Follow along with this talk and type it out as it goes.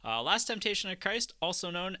Last Temptation of Christ, also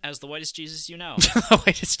known as The Whitest Jesus You Know. The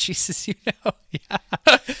Whitest Jesus You Know.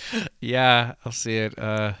 Yeah. Yeah, I'll see it.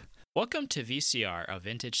 Welcome to VCR, a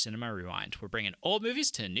Vintage Cinema Rewind. We're bringing old movies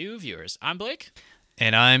to new viewers. I'm Blake.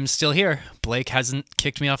 And I'm still here. Blake hasn't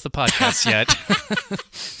kicked me off the podcast yet.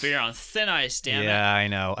 We're on thin ice, damn it. Yeah, I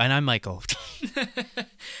know. And I'm Michael.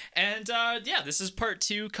 And this is part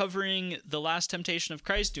 2 covering The Last Temptation of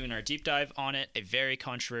Christ, doing our deep dive on it. A very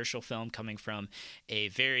controversial film coming from a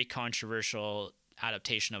very controversial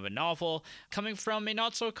adaptation of a novel, coming from a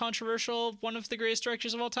not so controversial one of the greatest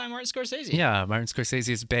directors of all time, Martin Scorsese. Yeah, Martin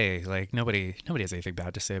Scorsese's Bay. Like nobody has anything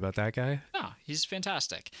bad to say about that guy. No, he's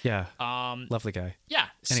fantastic. Yeah. Lovely guy. Yeah.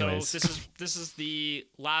 Anyways. So this is the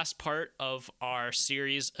last part of our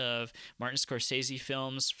series of Martin Scorsese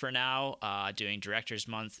films for now, doing Directors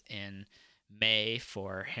Month in May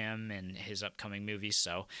for him and his upcoming movies,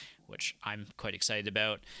 which I'm quite excited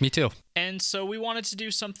about. Me too. And so we wanted to do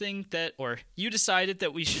something or you decided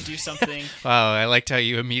that we should do something. Wow, I liked how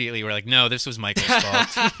you immediately were like, no, this was Michael's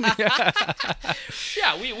fault.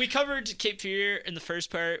 Yeah, we covered Cape Fear in the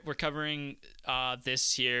first part. We're covering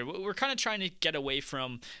this here. We're kind of trying to get away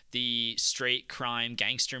from the straight crime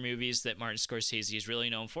gangster movies that Martin Scorsese is really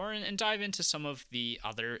known for and dive into some of his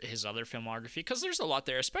other filmography, because there's a lot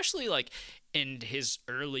there, especially like in his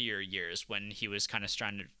earlier years when he was kind of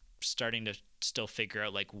starting to still figure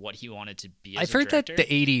out like what he wanted to be as I've heard director. that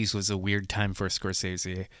the 80s was a weird time for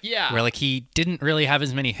Scorsese. Yeah. Where like he didn't really have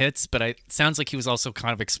as many hits, but it sounds like he was also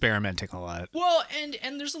kind of experimenting a lot. Well,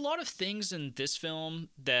 and there's a lot of things in this film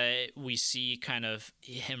that we see kind of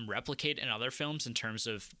him replicate in other films in terms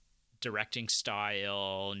of directing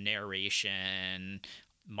style, narration,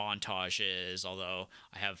 montages, although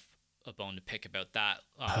I have a bone to pick about that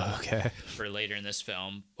for later in this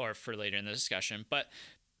film or for later in the discussion. But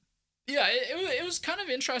yeah, it was kind of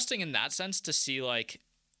interesting in that sense to see like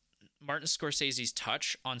Martin Scorsese's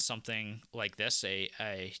touch on something like this,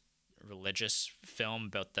 a religious film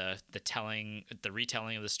about the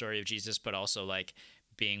retelling of the story of Jesus, but also like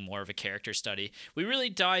being more of a character study. We really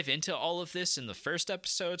dive into all of this in the first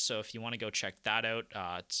episode, so if you want to go check that out,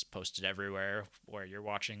 it's posted everywhere where you're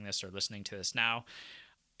watching this or listening to this now.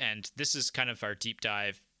 And this is kind of our deep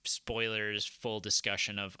dive, spoilers, full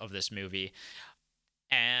discussion of this movie.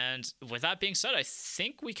 And with that being said, I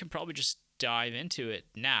think we can probably just dive into it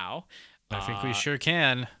now. I think we sure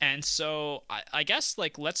can. And so I guess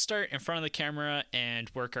like let's start in front of the camera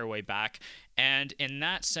and work our way back. And in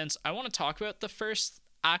that sense, I want to talk about the first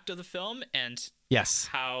act of the film and yes,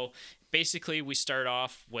 how basically we start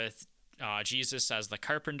off with Jesus as the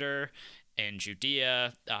carpenter in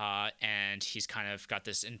Judea, and he's kind of got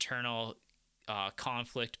this internal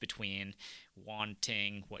conflict between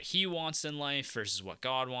wanting what he wants in life versus what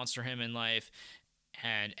God wants for him in life,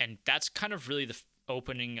 and that's kind of really the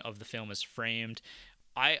opening of the film is framed.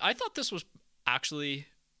 I thought this was actually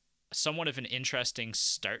somewhat of an interesting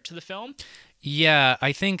start to the film. Yeah,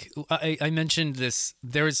 I think I mentioned this.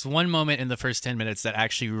 There was one moment in the first 10 minutes that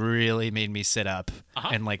actually really made me sit up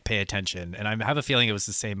and like pay attention. And I have a feeling it was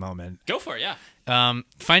the same moment. Go for it, yeah.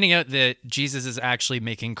 Finding out that Jesus is actually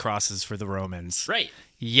making crosses for the Romans. Right.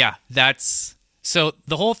 Yeah, so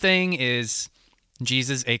the whole thing is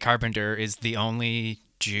Jesus, a carpenter, is the only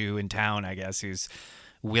Jew in town, I guess, who's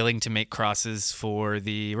willing to make crosses for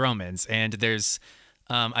the Romans. And there's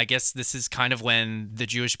I guess this is kind of when the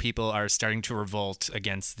Jewish people are starting to revolt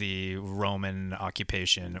against the Roman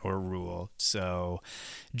occupation or rule. So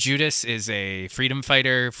Judas is a freedom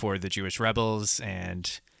fighter for the Jewish rebels,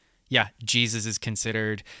 and yeah, Jesus is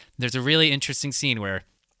considered. There's a really interesting scene where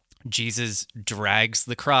Jesus drags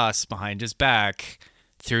the cross behind his back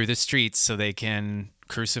through the streets so they can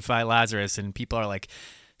crucify Lazarus, and people are like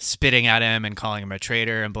spitting at him and calling him a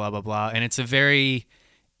traitor and blah, blah, blah. And it's a very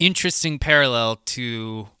interesting parallel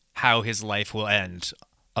to how his life will end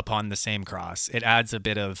upon the same cross. It adds a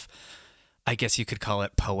bit of, I guess you could call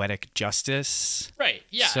it poetic justice. Right,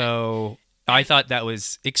 yeah. So I thought that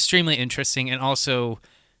was extremely interesting. And also,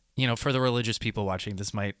 for the religious people watching,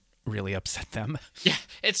 this might really upset them. Yeah,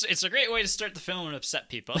 it's a great way to start the film and upset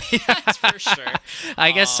people. That's for sure.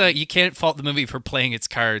 I guess you can't fault the movie for playing its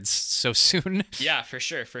cards so soon. Yeah, for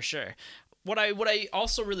sure. What I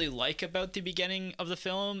also really like about the beginning of the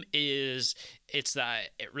film is it's that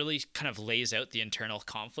it really kind of lays out the internal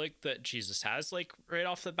conflict that Jesus has, like right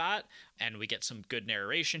off the bat, and we get some good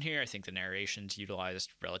narration here. I think the narration's utilized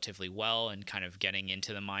relatively well and kind of getting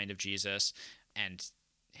into the mind of Jesus and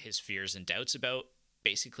his fears and doubts about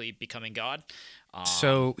basically becoming God.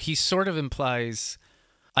 So he sort of implies,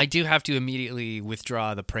 I do have to immediately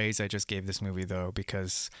withdraw the praise I just gave this movie though,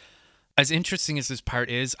 because As interesting as this part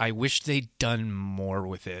is, I wish they'd done more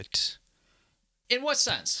with it. In what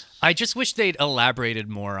sense? I just wish they'd elaborated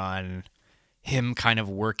more on him kind of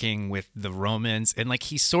working with the Romans. And like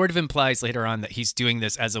he sort of implies later on that he's doing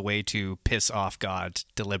this as a way to piss off God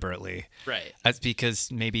deliberately. Right. That's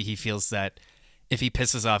because maybe he feels that if he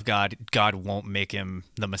pisses off God, God won't make him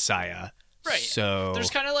the Messiah. Right. So there's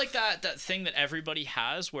kind of like that thing that everybody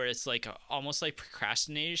has where it's like almost like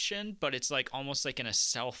procrastination, but it's like almost like in a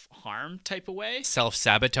self-harm type of way.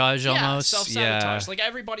 Self-sabotage almost. Self-sabotage. Yeah. Like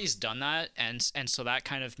everybody's done that, and so that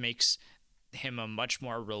kind of makes him a much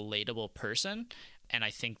more relatable person, and I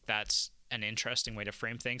think that's an interesting way to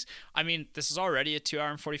frame things. I mean, this is already a 2 hour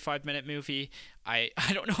and 45-minute movie. I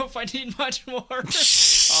don't know if I need much more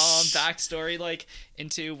backstory like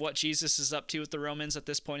into what Jesus is up to with the Romans at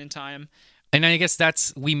this point in time. And I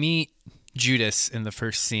guess we meet Judas in the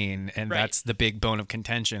first scene, and Right. that's the big bone of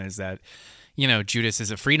contention is that, Judas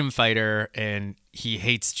is a freedom fighter, and he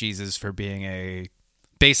hates Jesus for being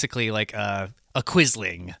basically like a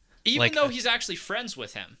quisling. Even though he's actually friends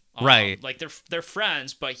with him. Right. Like they're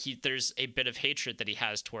friends, but there's a bit of hatred that he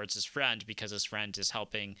has towards his friend because his friend is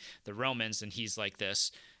helping the Romans, and he's like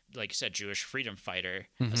this, like you said, Jewish freedom fighter,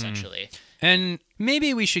 essentially. And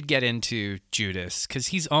maybe we should get into Judas, because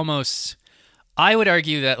he's almost... I would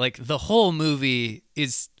argue that like the whole movie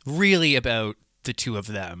is really about the two of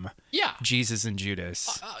them. Yeah. Jesus and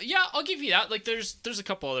Judas. Yeah, I'll give you that. Like there's a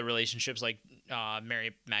couple other relationships, like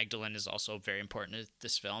Mary Magdalene is also very important to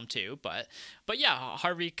this film too. But yeah,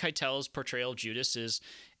 Harvey Keitel's portrayal of Judas is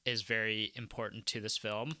very important to this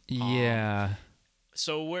film. Yeah.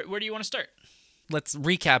 So where do you want to start? Let's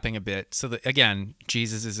recapping a bit. So again,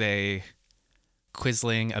 Jesus is a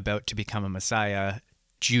quisling about to become a Messiah.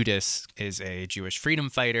 Judas is a Jewish freedom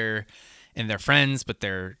fighter, and they're friends, but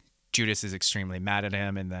Judas is extremely mad at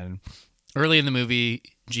him. And then early in the movie,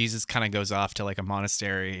 Jesus kind of goes off to like a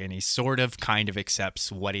monastery, and he sort of kind of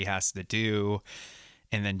accepts what he has to do.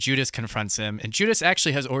 And then Judas confronts him, and Judas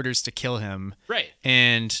actually has orders to kill him. Right.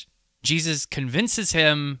 And Jesus convinces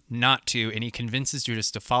him not to, and he convinces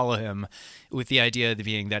Judas to follow him, with the idea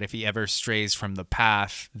being that if he ever strays from the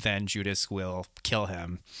path, then Judas will kill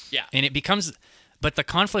him. Yeah. And but the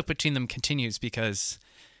conflict between them continues because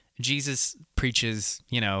Jesus preaches,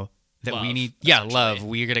 that love, we need, love.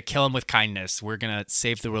 We're going to kill him with kindness. We're going to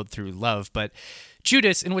save the world through love. But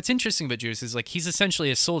Judas, and what's interesting about Judas is like he's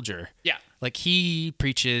essentially a soldier. Yeah. Like he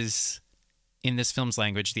preaches, in this film's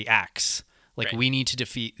language, the axe. Like Right. we need to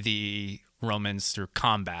defeat the Romans through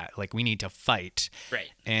combat. Like we need to fight.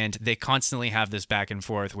 Right. And they constantly have this back and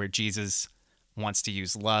forth where Jesus wants to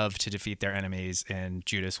use love to defeat their enemies, and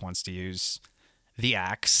Judas wants to use the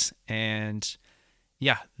axe. And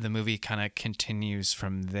yeah, the movie kind of continues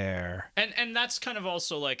from there. And that's kind of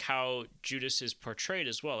also like how Judas is portrayed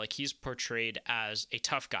as well. Like he's portrayed as a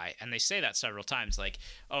tough guy, and they say that several times, like,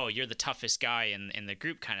 "Oh, you're the toughest guy in the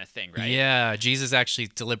group," kind of thing, right? Yeah, Jesus actually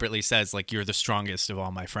deliberately says, like, you're the strongest of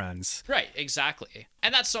all my friends. Right, exactly.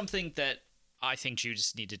 And that's something that I think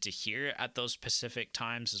Judas needed to hear at those specific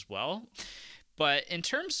times as well. But in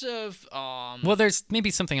terms of well, there's maybe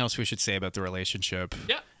something else we should say about the relationship.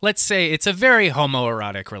 Yeah. Let's say it's a very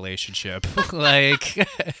homoerotic relationship. Like,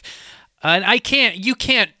 and you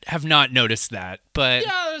can't have not noticed that, but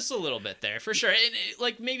yeah, there's a little bit there for sure. And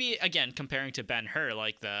like maybe again comparing to Ben-Hur,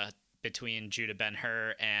 like between Judah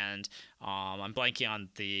Ben-Hur and I'm blanking on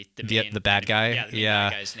the bad guy. Yeah, the main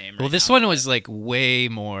bad guy's name. Well, this one was like way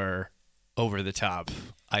more over the top,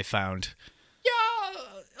 I found. Yeah,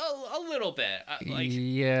 a little bit.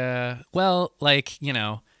 Yeah. Well, like,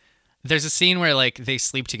 there's a scene where like they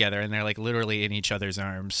sleep together and they're like literally in each other's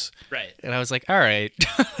arms. Right. And I was like, all right,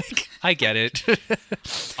 like, I get it.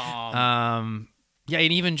 Yeah,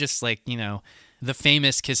 and even just like, the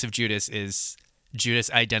famous kiss of Judas is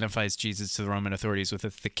Judas identifies Jesus to the Roman authorities with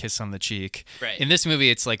the kiss on the cheek. Right. In this movie,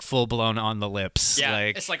 it's like full blown on the lips. Yeah,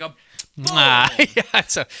 like, it's like a yeah,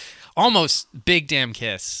 it's a almost big damn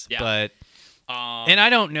kiss. Yeah. But and I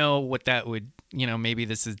don't know what that would, maybe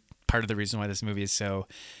this is part of the reason why this movie is so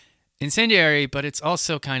incendiary, but it's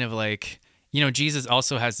also kind of like, Jesus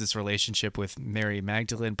also has this relationship with Mary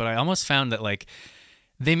Magdalene, but I almost found that like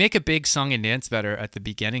they make a big song and dance about her at the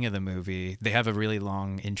beginning of the movie. They have a really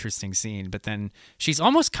long, interesting scene, but then she's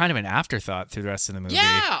almost kind of an afterthought through the rest of the movie.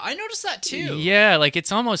 Yeah, I noticed that too. Yeah, like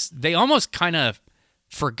they almost kind of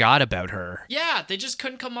forgot about her. Yeah, they just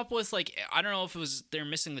couldn't come up with like, I don't know if it was they're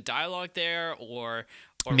missing the dialogue there or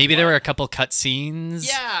maybe there were a couple cut scenes.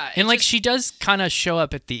 Yeah. And like she does kind of show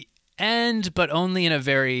up at the end, but only in a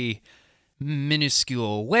very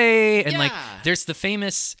minuscule way. And like there's a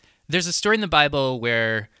story in the Bible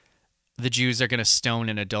where the Jews are going to stone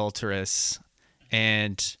an adulteress.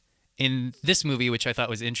 And in this movie, which I thought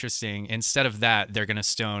was interesting, instead of that, they're going to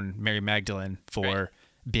stone Mary Magdalene for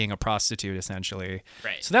being a prostitute, essentially.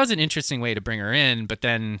 Right. So that was an interesting way to bring her in, but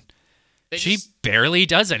then she just barely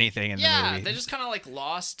does anything in the movie. Yeah, they just kind of like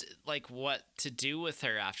lost like what to do with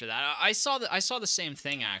her after that. I saw the same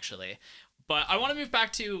thing actually. But I want to move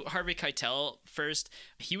back to Harvey Keitel first.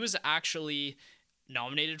 He was actually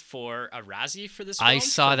nominated for a Razzie for this film. I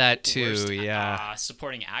saw that too, worst, yeah.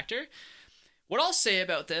 supporting actor. What I'll say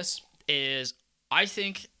about this is I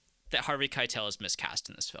think that Harvey Keitel is miscast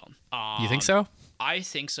in this film. You think so? I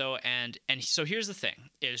think so, and so here's the thing: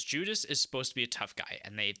 is Judas is supposed to be a tough guy,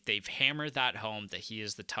 and they've hammered that home that he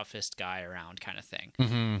is the toughest guy around, kind of thing.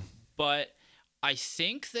 Mm-hmm. But I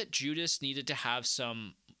think that Judas needed to have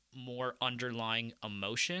some more underlying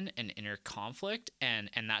emotion and inner conflict, and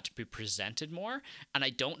that to be presented more. And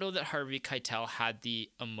I don't know that Harvey Keitel had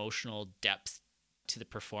the emotional depth to the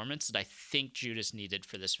performance that I think Judas needed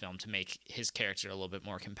for this film to make his character a little bit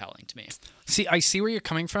more compelling to me. See, I see where you're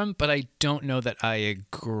coming from, but I don't know that I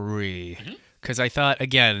agree. Because I thought,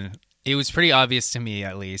 again, it was pretty obvious to me,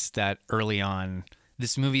 at least, that early on,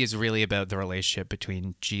 this movie is really about the relationship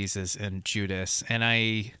between Jesus and Judas. And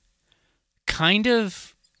I kind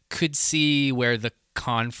of could see where the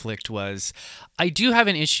conflict was. I do have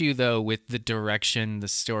an issue, though, with the direction the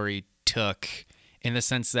story took, in the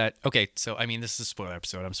sense that, okay, so, I mean, this is a spoiler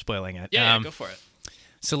episode. I'm spoiling it. Yeah, go for it.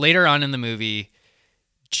 So later on in the movie,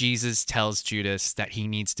 Jesus tells Judas that he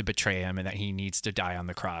needs to betray him and that he needs to die on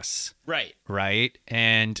the cross. Right. Right?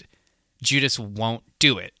 And Judas won't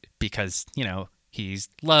do it because, he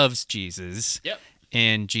loves Jesus. Yep.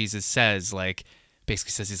 And Jesus says,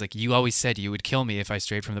 basically says, he's like, you always said you would kill me if I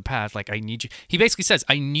strayed from the path. Like, I need you. He basically says,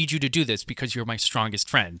 I need you to do this because you're my strongest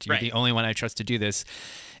friend. You're the only one I trust to do this.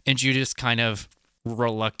 And Judas kind of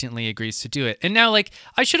reluctantly agrees to do it. And now,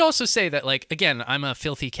 I should also say that, again, I'm a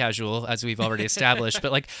filthy casual, as we've already established,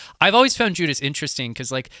 but, I've always found Judas interesting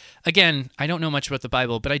because, again, I don't know much about the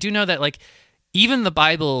Bible, but I do know that, even the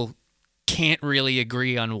Bible can't really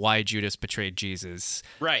agree on why Judas betrayed Jesus.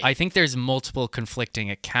 Right. I think there's multiple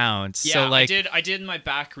conflicting accounts. Yeah, so, I did in my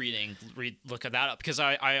back reading look at that up because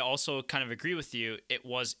I also kind of agree with you. It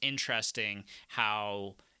was interesting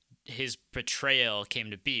how his betrayal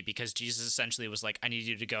came to be because Jesus essentially was like, I need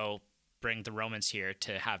you to go bring the Romans here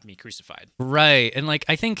to have me crucified. Right. And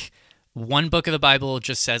I think one book of the Bible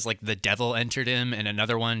just says the devil entered him, and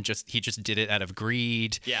another one he just did it out of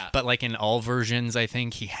greed. Yeah. But in all versions, I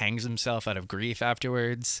think he hangs himself out of grief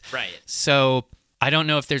afterwards. Right. So I don't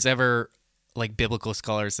know if there's ever biblical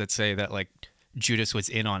scholars that say that Judas was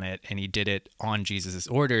in on it and he did it on Jesus's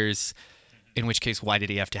orders, in which case, why did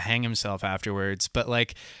he have to hang himself afterwards?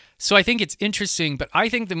 But so I think it's interesting, but I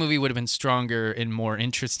think the movie would have been stronger and more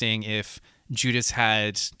interesting if Judas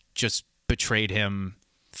had just betrayed him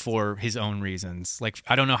for his own reasons.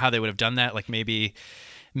 I don't know how they would have done that. Maybe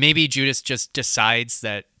Judas just decides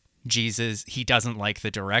that he doesn't like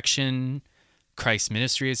the direction Christ's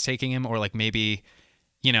ministry is taking him, or maybe,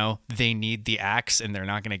 they need the axe and they're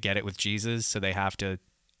not going to get it with Jesus, so they have to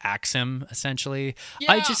axe him essentially.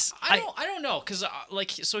 Yeah, I don't know, because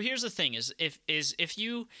so here's the thing: is if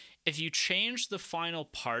you change the final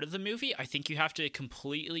part of the movie, I think you have to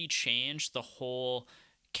completely change the whole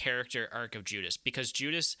character arc of Judas, because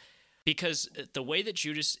the way that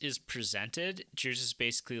Judas is presented, Judas is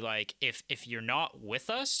basically like, if you're not with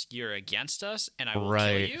us, you're against us, and I will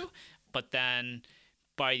kill you. But then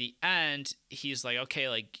by the end, he's like,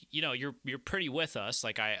 okay, you're pretty with us.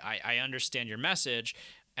 I understand your message,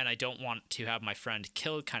 and I don't want to have my friend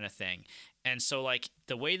killed, kind of thing. And so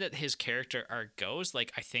the way that his character arc goes,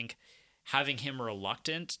 I think having him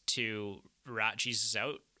reluctant to rat Jesus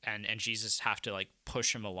out and Jesus have to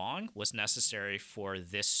push him along was necessary for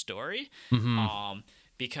this story. Mm-hmm.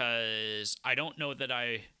 Because I don't know that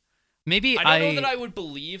I would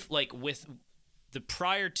believe with the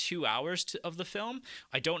prior 2 hours of the film,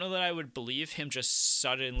 I don't know that I would believe him just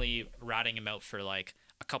suddenly ratting him out for a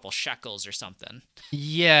couple shekels or something.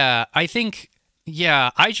 Yeah, I think,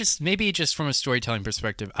 maybe just from a storytelling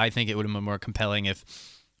perspective, I think it would have been more compelling if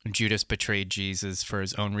Judas betrayed Jesus for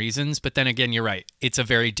his own reasons. But then again, you're right. It's a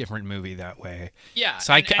very different movie that way. Yeah.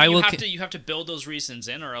 So you have to build those reasons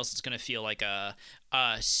in, or else it's going to feel like a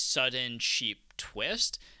sudden cheap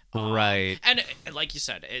twist. Right. And like you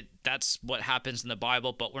said, that's what happens in the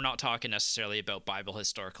Bible, but we're not talking necessarily about Bible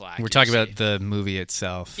historical accuracy. We're talking about the movie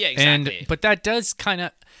itself. Yeah, exactly. But that does kind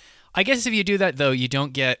of, I guess if you do that, though, you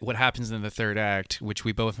don't get what happens in the third act, which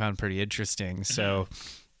we both found pretty interesting. So,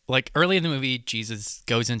 early in the movie, Jesus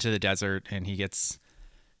goes into the desert and he gets,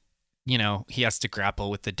 he has to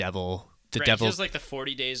grapple with the devil the Right, devil. he does like the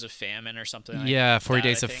 40 days of famine or something like Yeah, 40 that,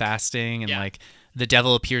 days I of think. fasting, and Yeah. like the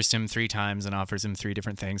devil appears to him 3 times and offers him 3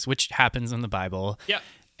 different things, which happens in the Bible. Yeah.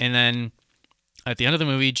 And then at the end of the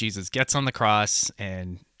movie, Jesus gets on the cross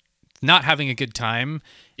and not having a good time.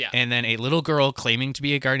 Yeah. And then a little girl claiming to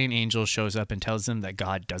be a guardian angel shows up and tells him that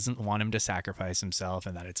God doesn't want him to sacrifice himself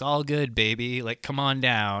and that it's all good, baby. Like, come on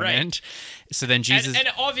down. Right. And so then Jesus. And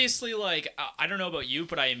obviously, like, I don't know about you,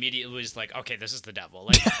 but I immediately was like, okay, this is the devil.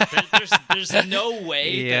 Like, there's no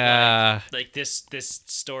way Yeah. that this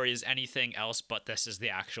story is anything else but this is the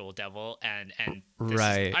actual devil. And this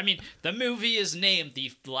Right. I mean, the movie is named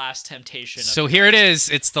The Last Temptation. So here it is.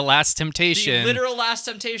 It's the last temptation. The literal last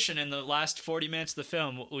temptation in the last 40 minutes of the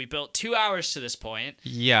film. We built 2 hours to this point.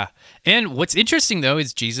 Yeah. And what's interesting, though,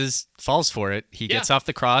 is Jesus falls for it. He gets off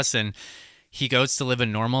the cross and he goes to live a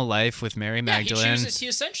normal life with Mary Magdalene. He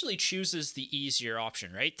essentially chooses the easier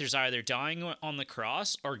option, right? There's either dying on the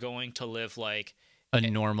cross or going to live like a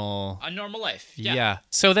normal life. Yeah.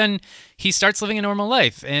 So then he starts living a normal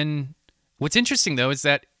life. And what's interesting, though, is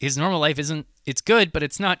that his normal life it's good, but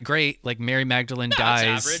it's not great. Like Mary Magdalene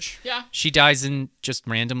dies. It's average. Yeah. She dies just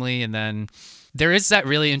randomly. And then there is that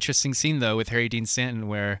really interesting scene, though, with Harry Dean Stanton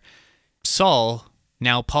where Saul,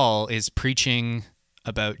 now Paul, is preaching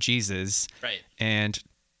about Jesus. Right. And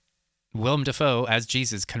Willem Dafoe, as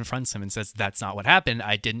Jesus, confronts him and says, "That's not what happened.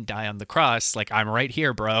 I didn't die on the cross. Like, I'm right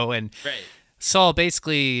here, bro." And Right. Saul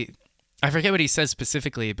basically, I forget what he says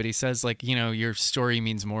specifically, but he says, like, your story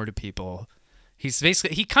means more to people.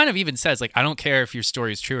 He kind of even says, like, I don't care if your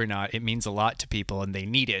story is true or not. It means a lot to people and they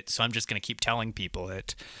need it. So I'm just going to keep telling people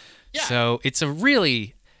it. Yeah. So it's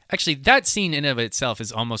actually, that scene in and of itself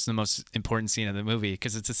is almost the most important scene of the movie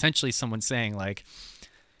because it's essentially someone saying, like,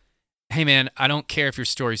 hey, man, I don't care if your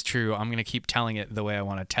story's true. I'm going to keep telling it the way I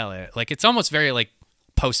want to tell it. Like, it's almost very, like,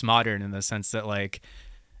 postmodern in the sense that, like,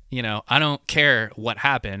 I don't care what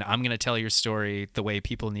happened. I'm going to tell your story the way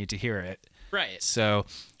people need to hear it. Right. So,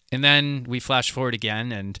 and then we flash forward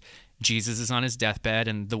again, and Jesus is on his deathbed,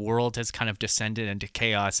 and the world has kind of descended into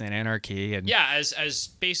chaos and anarchy. And yeah, as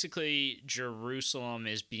basically Jerusalem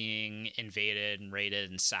is being invaded and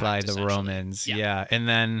raided and sacked by the essentially. Romans. Yeah. And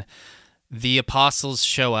then the apostles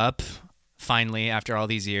show up finally after all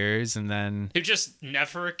these years, and then who just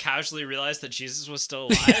never casually realized that Jesus was still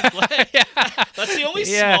alive. Like, that's the only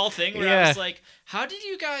small thing where I was like, how did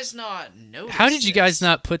you guys not notice? How did you guys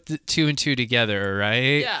not put the 2 and 2 together,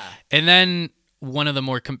 right? Yeah. And then one of the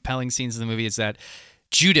more compelling scenes in the movie is that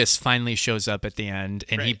Judas finally shows up at the end,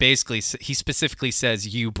 and he specifically says,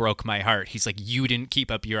 "You broke my heart." He's like, "You didn't keep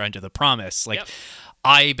up your end of the promise. Like,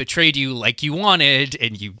 I betrayed you like you wanted,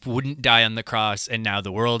 and you wouldn't die on the cross, and now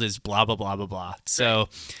the world is blah, blah, blah, blah, blah." So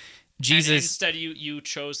Jesus... And instead, you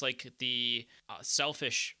chose like the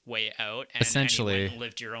selfish way out, and essentially and you went and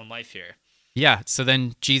lived your own life here. Yeah, so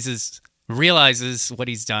then Jesus realizes what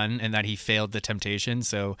he's done and that he failed the temptation,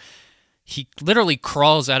 so he literally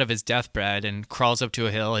crawls out of his deathbed and crawls up to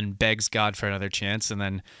a hill and begs God for another chance. And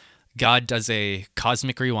then God does a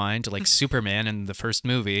cosmic rewind like Superman in the first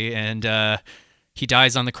movie, and he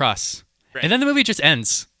dies on the cross. Right. And then the movie just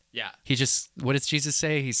ends. Yeah. What does Jesus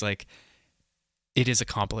say? He's like, "It is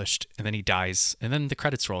accomplished," and then he dies, and then the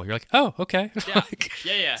credits roll. You're like, "Oh, okay." Yeah,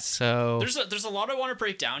 yeah. So there's a lot I want to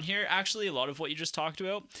break down here. Actually, a lot of what you just talked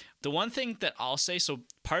about. The one thing that I'll say, so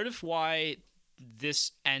part of why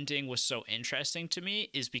this ending was so interesting to me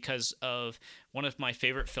is because of one of my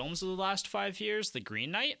favorite films of the last 5 years, The Green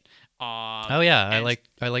Knight. I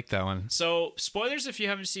like that one. So, spoilers if you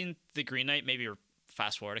haven't seen The Green Knight, maybe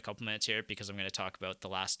fast forward a couple minutes here because I'm going to talk about the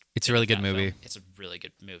last. It's a really good movie. Film. It's a really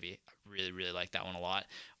good movie. I really, really like that one a lot.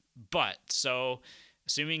 But so,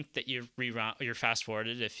 assuming that you're fast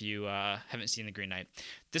forwarded if you haven't seen The Green Knight,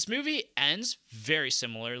 this movie ends very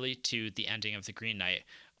similarly to the ending of The Green Knight,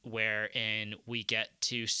 wherein we get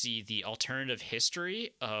to see the alternative history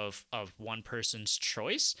of one person's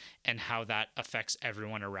choice and how that affects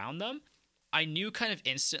everyone around them. I knew kind of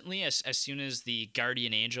instantly as soon as the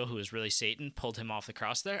guardian angel, who was really Satan, pulled him off the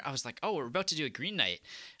cross there, I was like, oh, we're about to do a Green Knight.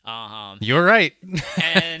 You're right.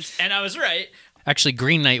 and I was right. Actually,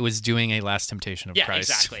 Green Knight was doing a Last Temptation of Christ.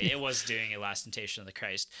 Yeah, exactly. It was doing a Last Temptation of the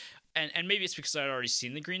Christ. And maybe it's because I'd already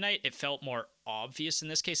seen The Green Knight. It felt more obvious in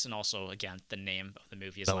this case. And also, again, the name of the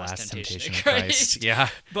movie is The Last Temptation of Christ. Yeah.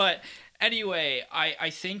 But anyway, I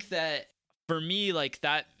think that for me, like,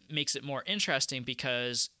 that makes it more interesting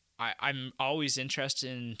because I'm always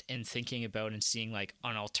interested in thinking about and seeing, like,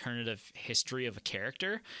 an alternative history of a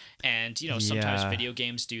character. And, sometimes video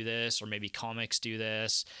games do this or maybe comics do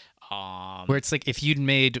this. Where it's like if you'd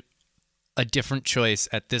made a different choice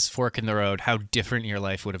at this fork in the road, how different your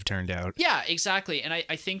life would have turned out. Yeah, exactly. And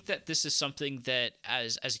I think that this is something that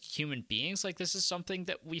as human beings, like this is something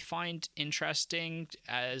that we find interesting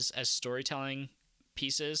as storytelling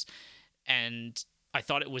pieces. And I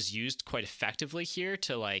thought it was used quite effectively here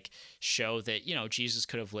to like show that, Jesus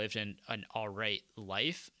could have lived an all right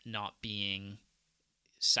life, not being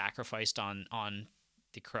sacrificed on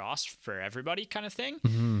the cross for everybody kind of thing.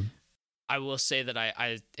 Mm-hmm. I will say that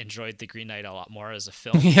I enjoyed The Green Knight a lot more as a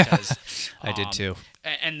film Yeah, because I did too.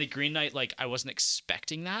 And The Green Knight, like I wasn't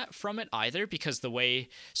expecting that from it either, because the way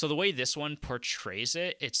this one portrays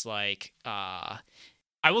it, it's like I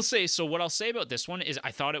will say, so what I'll say about this one is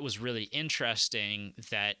I thought it was really interesting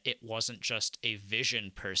that it wasn't just a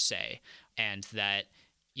vision per se, and that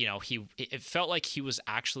it felt like he was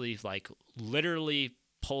actually like literally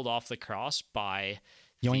pulled off the cross by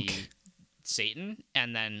Yoink. Satan,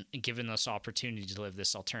 and then given this opportunity to live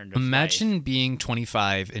this alternative Imagine life. being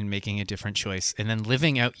 25 and making a different choice and then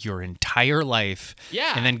living out your entire life.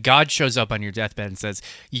 Yeah. And then God shows up on your deathbed and says,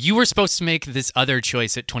 you were supposed to make this other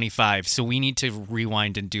choice at 25, so we need to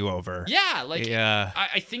rewind and do over. Yeah, like yeah.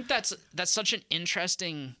 I think that's such an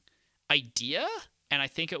interesting idea, and I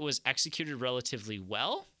think it was executed relatively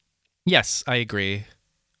well. Yes, I agree.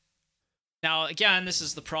 Now, again, this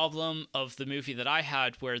is the problem of the movie that I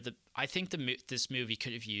had, where I think this movie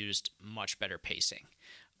could have used much better pacing.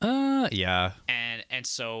 Yeah. And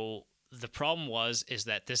so the problem is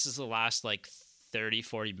that this is the last like 30,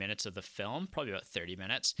 40 minutes of the film, probably about 30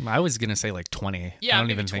 minutes. I was going to say like 20. Yeah, I don't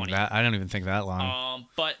maybe even 20. think that long.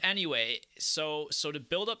 But anyway, so to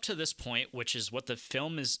build up to this point, which is what the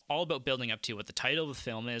film is all about building up to, what the title of the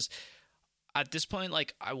film is, at this point,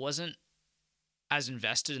 like I wasn't as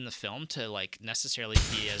invested in the film to like necessarily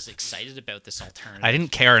be as excited about this alternative. I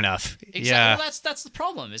didn't care enough. Exactly. Yeah. Well, that's the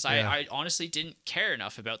problem. Is Yeah. I honestly didn't care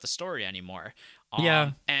enough about the story anymore.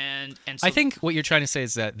 Yeah. And so, I think what you're trying to say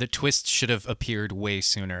is that the twist should have appeared way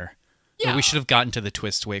sooner. Yeah. Or we should have gotten to the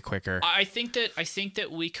twist way quicker. I think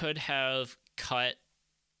that we could have cut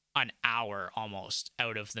an hour almost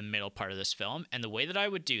out of the middle part of this film, and the way that I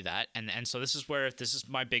would do that, and so this is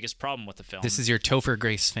my biggest problem with the film. This is your Topher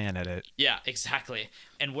Grace fan edit. Yeah, exactly.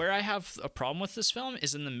 And where I have a problem with this film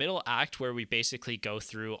is in the middle act, where we basically go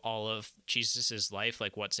through all of Jesus's life,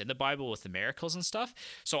 like what's in the Bible with the miracles and stuff.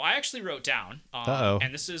 So I actually wrote down,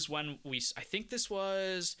 and this is when I think this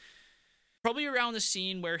was probably around the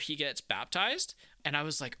scene where he gets baptized, and I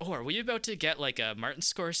was like, oh, are we about to get like a Martin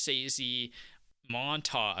Scorsese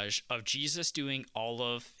montage of Jesus doing all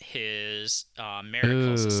of his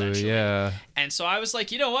miracles, essentially? Yeah. And so I was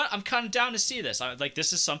like, you know what? I'm kind of down to see this.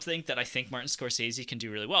 This is something that I think Martin Scorsese can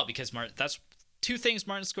do really well, because that's two things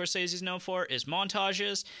Martin Scorsese is known for, is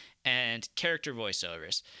montages and character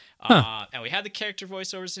voiceovers. And we had the character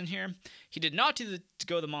voiceovers in here. He did not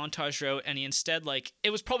go the montage route, and he instead, like,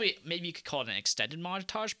 it was probably, maybe you could call it an extended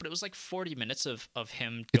montage, but it was like 40 minutes of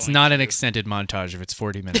him It's going not through. an extended montage if it's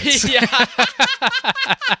 40 minutes. Yeah.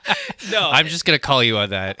 No. I'm just going to call you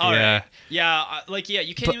on that. All yeah. right. Yeah,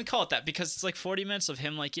 you can't even call it that, because it's like 40 minutes of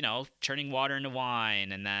him, like, turning water into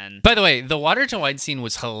wine, and then... By the way, the water to wine scene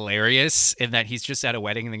was hilarious in that he's just at a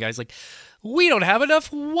wedding and the guy's like, we don't have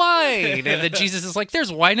enough wine. And then Jesus is like,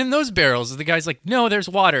 there's wine in those barrels. And the guy's like, no, there's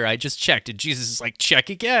water. I just checked. And Jesus is like, check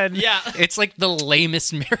again. Yeah. It's like the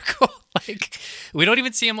lamest miracle. Like, we don't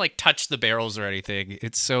even see him like touch the barrels or anything.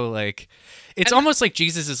 It's so like, it's almost like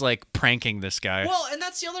Jesus is like pranking this guy. Well, and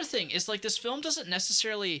that's the other thing, is like this film doesn't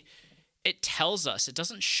necessarily... It tells us, it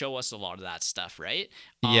doesn't show us a lot of that stuff, right?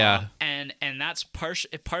 Yeah. And that's part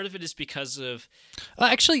of it is because of...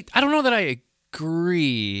 Actually, I don't know that I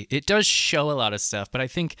agree. It does show a lot of stuff, but I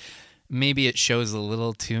think maybe it shows a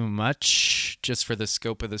little too much just for the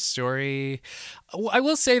scope of the story. I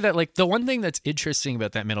will say that, like, the one thing that's interesting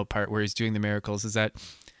about that middle part where he's doing the miracles is that,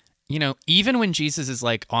 even when Jesus is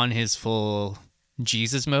like on his full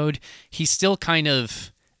Jesus mode, he's still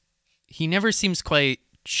he never seems quite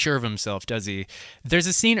sure of himself, does he? There's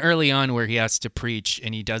a scene early on where he has to preach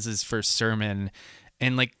and he does his first sermon,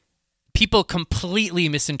 and like people completely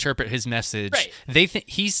misinterpret his message. Right. They think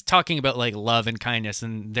he's talking about like love and kindness,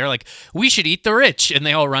 and they're like, we should eat the rich, and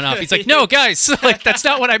they all run off. He's like, no, guys, like that's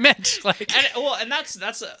not what I meant. Like, and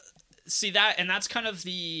that's kind of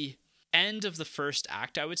the end of the first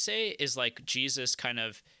act, I would say, is like Jesus kind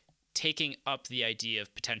of taking up the idea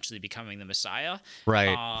of potentially becoming the Messiah.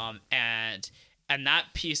 right. And that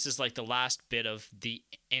piece is like the last bit of the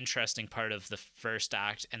interesting part of the first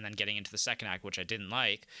act, and then getting into the second act, which I didn't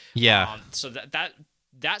like. Yeah. So that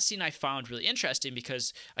that scene I found really interesting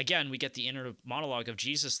because, again, we get the inner monologue of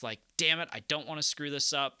Jesus like, damn it, I don't want to screw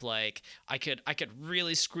this up. Like, I could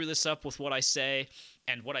really screw this up with what I say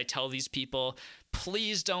and what I tell these people.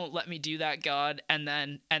 Please don't let me do that, God. And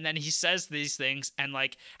then he says these things, and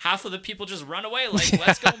like half of the people just run away, like,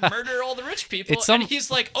 let's go murder all the rich people. And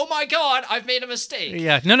he's like, oh my God, I've made a mistake.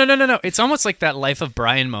 Yeah, no. It's almost like that Life of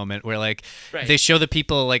Brian moment where like they show the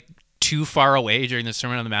people like too far away during the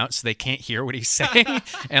Sermon on the Mount, so they can't hear what he's saying,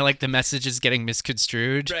 and like the message is getting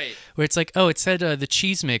misconstrued. Right. Where it's like, oh, it said the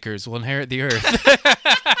cheesemakers will inherit the earth.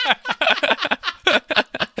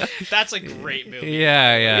 That's a great movie.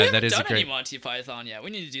 Yeah, that is a great. We haven't done any great. Monty Python yet. We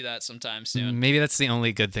need to do that sometime soon. Maybe that's the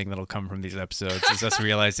only good thing that'll come from these episodes is us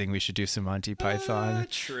realizing we should do some Monty Python.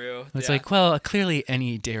 True. It's like, well, clearly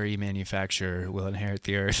any dairy manufacturer will inherit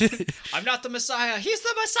the earth. I'm not the Messiah. He's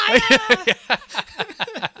the Messiah.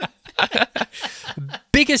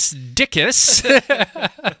 Biggest dickus.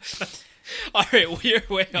 All right, we're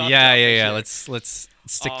way off. Yeah. Let's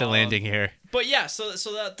stick the landing here. But yeah, so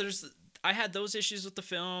that I had those issues with the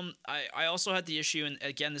film. I also had the issue, and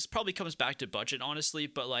again, this probably comes back to budget, honestly,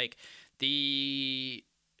 but like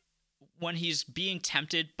when he's being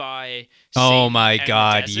tempted by oh Satan my and the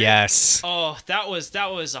God, desert, yes. Oh, that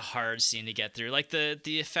was a hard scene to get through. Like the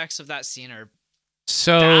effects of that scene are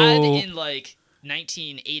so bad in like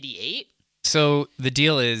 1988. So the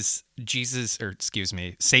deal is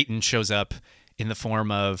Satan shows up in the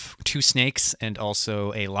form of 2 snakes and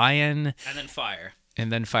also a lion. And then fire.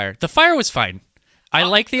 The fire was fine. I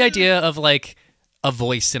like the idea of like a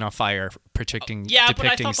voice in a fire depicting but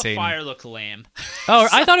I thought Satan. the fire looked lame. Oh,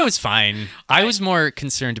 I thought it was fine. I was more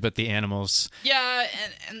concerned about the animals. Yeah,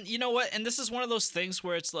 and you know what? And this is one of those things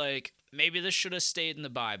where it's like, maybe this should have stayed in the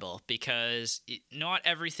Bible because not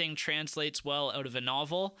everything translates well out of a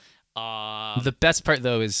novel. The best part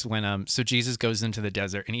though is when so Jesus goes into the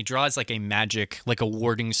desert and he draws like a magic, like a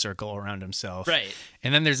warding circle around himself. Right.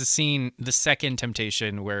 And then there's a scene, the second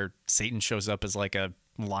temptation, where Satan shows up as like a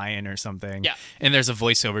lion or something. Yeah. And there's a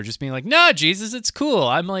voiceover just being like, "No, Jesus, it's cool.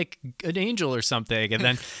 I'm like an angel or something." And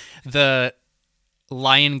then the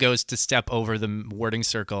lion goes to step over the warding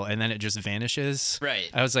circle and then it just vanishes. Right.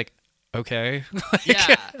 I was like, okay.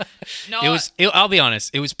 Yeah. No, I'll be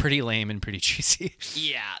honest, it was pretty lame and pretty cheesy.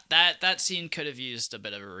 Yeah, that scene could have used a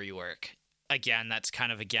bit of a rework. Again, that's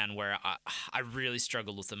kind of where I really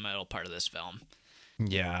struggled with the middle part of this film.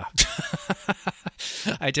 Yeah.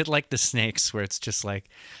 I did like the snakes where it's just like,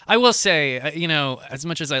 I will say, as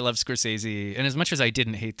much as I love Scorsese and as much as I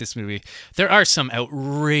didn't hate this movie, there are some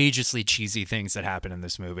outrageously cheesy things that happen in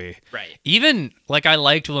this movie. Right. Even, like, I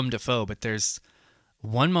liked Willem Dafoe, but there's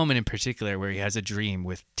one moment in particular where he has a dream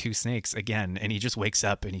with 2 snakes again, and he just wakes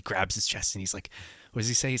up and he grabs his chest and he's like, what does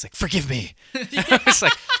he say? He's like, "Forgive me." It's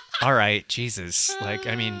like, all right, Jesus. Like,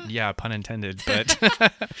 I mean, yeah, pun intended, but...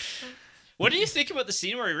 What do you think about the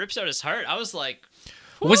scene where he rips out his heart? I was like,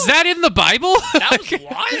 whoa. Was that in the Bible? That was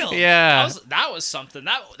wild. Yeah. That was something.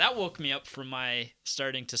 That woke me up from my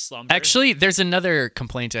starting to slumber. Actually, there's another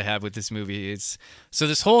complaint I have with this movie so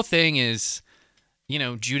this whole thing is,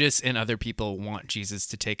 Judas and other people want Jesus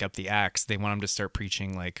to take up the axe. They want him to start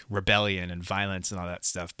preaching like rebellion and violence and all that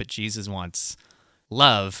stuff. But Jesus wants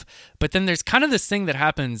love. But then there's kind of this thing that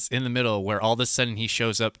happens in the middle where all of a sudden he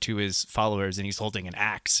shows up to his followers and he's holding an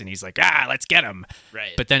axe and he's like, let's get him.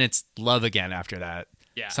 Right. But then it's love again after that.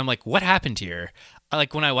 Yeah. So I'm like, what happened here?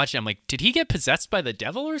 Like when I watched it, I'm like, did he get possessed by the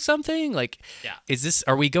devil or something? Like, yeah.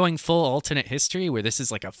 Are we going full alternate history where this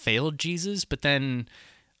is like a failed Jesus? But then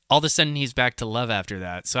all of a sudden he's back to love after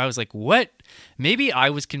that. So I was like, what? Maybe I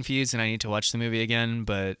was confused and I need to watch the movie again,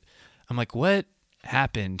 but I'm like, what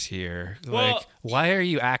happened here? Well, like, why are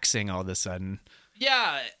you axing all of a sudden?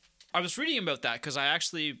 Yeah, I was reading about that because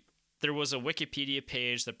there was a Wikipedia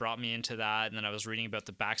page that brought me into that, and then I was reading about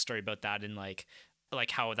the backstory about that and like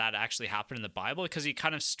how that actually happened in the Bible, because he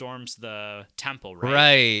kind of storms the temple, right?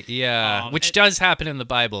 Right, yeah. Which does happen in the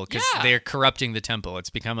Bible because they're corrupting the temple.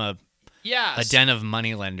 It's become a den of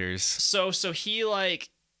moneylenders. So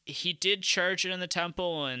he did charge it in the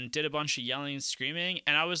temple and did a bunch of yelling and screaming,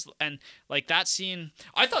 and that scene,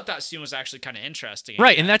 I thought that scene was actually kind of interesting.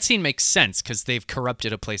 Right, and that scene makes sense because they've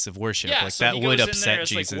corrupted a place of worship. Yeah, like so that he would goes upset in there as,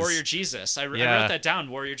 Jesus. like Warrior Jesus. I wrote that down,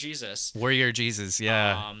 Warrior Jesus. Warrior Jesus,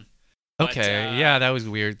 yeah. Okay, But, yeah, that was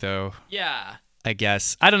weird though. Yeah. I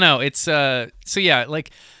guess. I don't know. It's so yeah,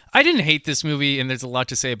 like I didn't hate this movie and there's a lot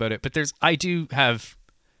to say about it, but I do have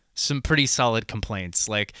some pretty solid complaints.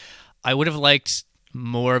 Like I would have liked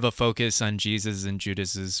more of a focus on Jesus and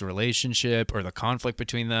Judas's relationship or the conflict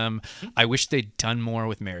between them. I wish they'd done more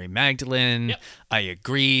with Mary Magdalene. Yep. I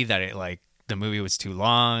agree that the movie was too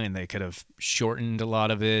long and they could have shortened a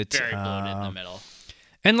lot of it. Very bloated in the middle.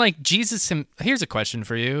 And like Jesus, here's a question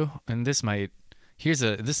for you, and this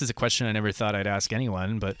is a question I never thought I'd ask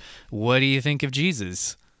anyone, but what do you think of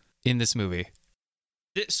Jesus in this movie?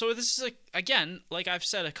 So this is again, like I've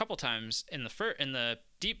said a couple times in the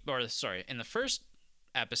first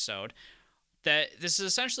episode, that this is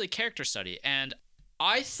essentially a character study, and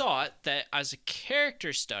I thought that as a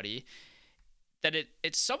character study, that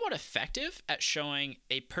it's somewhat effective at showing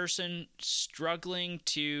a person struggling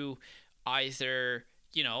to either,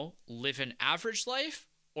 live an average life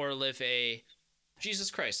or live a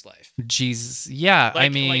Jesus Christ life. Jesus, yeah,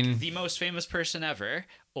 like the most famous person ever,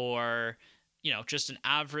 or just an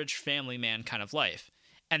average family man kind of life.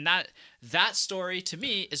 And that story to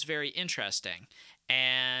me is very interesting.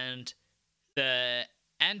 And the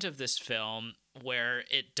end of this film, where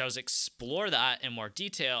it does explore that in more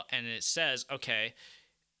detail, and it says, okay,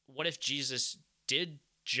 what if Jesus did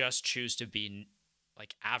just choose to be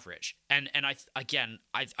like average? And I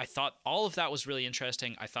thought all of that was really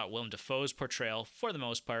interesting. I thought Willem Dafoe's portrayal, for the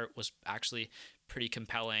most part, was actually pretty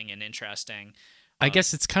compelling and interesting. I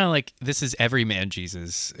guess it's kind of like, this is everyman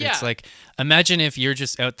Jesus. Yeah. It's like, imagine if you're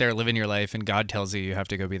just out there living your life and God tells you have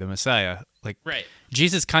to go be the Messiah. Like, right.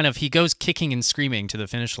 Jesus he goes kicking and screaming to the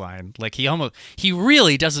finish line. Like, he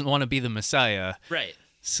really doesn't want to be the Messiah. Right.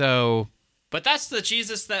 So... But that's the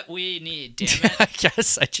Jesus that we need, damn it. I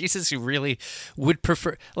guess a Jesus who really would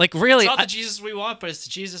prefer... Like, really... It's not the Jesus we want, but it's the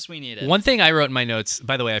Jesus we needed. One thing I wrote in my notes...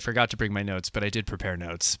 By the way, I forgot to bring my notes, but I did prepare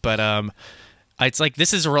notes. But, it's like,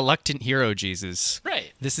 this is a reluctant hero Jesus.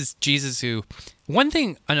 Right. This is Jesus who...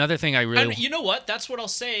 Another thing I really... And you know what? That's what I'll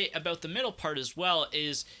say about the middle part as well,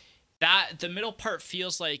 is that the middle part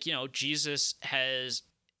feels like, Jesus has...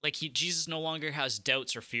 Like, Jesus no longer has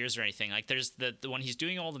doubts or fears or anything. Like, there's the when he's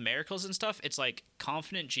doing all the miracles and stuff, it's like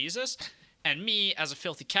confident Jesus. And me, as a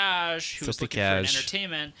filthy cash who's looking for an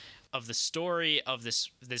entertainment of the story of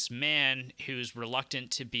this man who's reluctant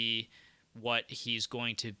to be what he's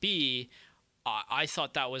going to be, I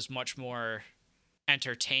thought that was much more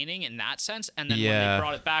entertaining in that sense. And then when they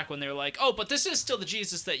brought it back, when they were like, oh, but this is still the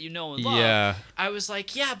Jesus that you know and love, I was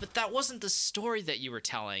like, yeah, but that wasn't the story that you were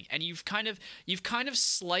telling. And you've kind of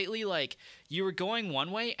slightly, like, you were going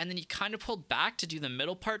one way and then you kind of pulled back to do the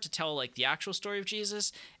middle part to tell like the actual story of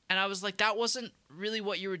Jesus. And I was like, that wasn't really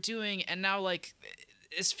what you were doing. And now, like,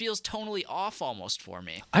 this feels tonally off almost for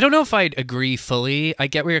me. I don't know if I'd agree fully. I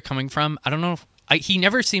get where you're coming from. I don't know. He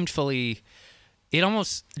never seemed fully...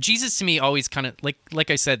 Jesus to me always kind of,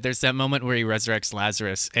 like I said, there's that moment where he resurrects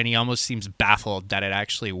Lazarus and he almost seems baffled that it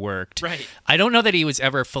actually worked. Right. I don't know that he was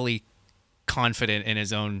ever fully confident in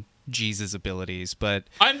his own Jesus abilities, but...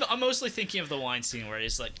 I'm mostly thinking of the wine scene where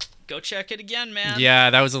he's like, go check it again, man. Yeah,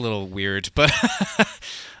 that was a little weird, but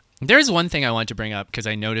there's one thing I want to bring up because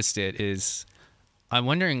I noticed it is, I'm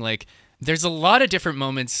wondering, like, there's a lot of different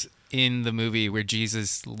moments in the movie where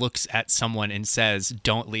Jesus looks at someone and says,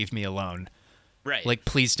 don't leave me alone. Right. Like,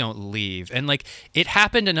 please don't leave. And, like, it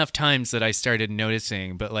happened enough times that I started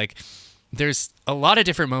noticing, but, like, there's a lot of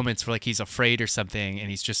different moments where, like, he's afraid or something, and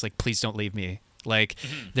he's just like, please don't leave me. Like,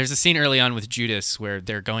 there's a scene early on with Judas where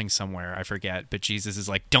they're going somewhere, I forget, but Jesus is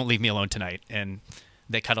like, don't leave me alone tonight. And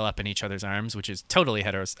they cuddle up in each other's arms, which is totally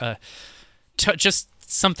just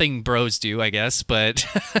something bros do, I guess, but...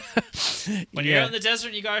 When you're out in the desert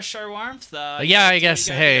and you gotta show warmth, yeah, I guess,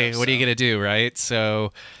 hey, what are you gonna do, right?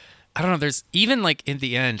 So... I don't know, there's even, like, in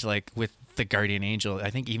the end, like, with the guardian angel, I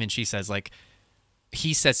think even she says, like,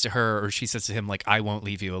 he says to her, or she says to him, like, I won't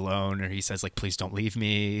leave you alone, or he says, like, please don't leave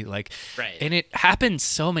me, like, right. And it happens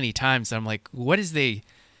so many times that I'm like, what are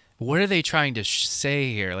they trying to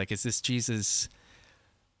say here? Like, is this Jesus?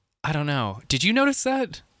 I don't know. Did you notice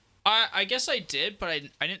that? I guess I did, but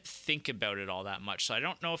I didn't think about it all that much, so I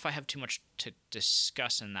don't know if I have too much to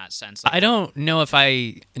discuss in that sense. Like, I don't know if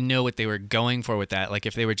I know what they were going for with that. Like,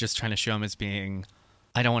 if they were just trying to show him as being,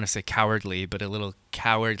 I don't want to say cowardly, but a little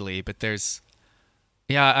cowardly. But there's,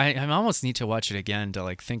 yeah, I almost need to watch it again to,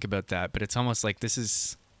 like, think about that. But it's almost like this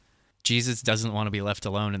is, Jesus doesn't want to be left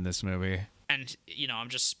alone in this movie. And, I'm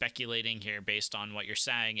just speculating here based on what you're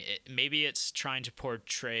saying. Maybe it's trying to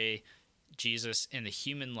portray Jesus in the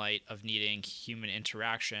human light of needing human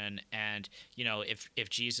interaction, and if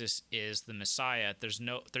Jesus is the Messiah, there's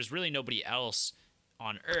really nobody else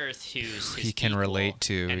on earth who's his he can relate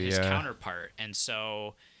to and his counterpart. And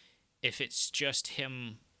so if it's just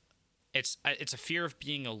him, it's a fear of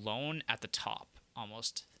being alone at the top,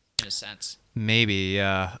 almost, in a sense. Maybe,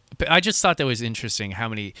 yeah. But I just thought that was interesting how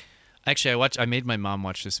many... Actually, I made my mom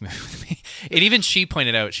watch this movie with me. And even she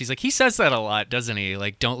pointed out, she's like, he says that a lot, doesn't he?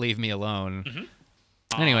 Like, don't leave me alone. Mm-hmm.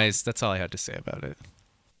 Anyways, that's all I had to say about it.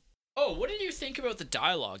 Oh, what did you think about the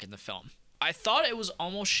dialogue in the film? I thought it was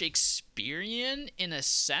almost Shakespearean in a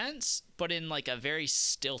sense, but in like a very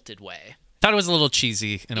stilted way. Thought it was a little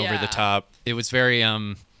cheesy and over the Yeah. top. It was very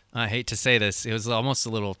I hate to say this, it was almost a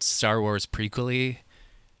little Star Wars prequel-y.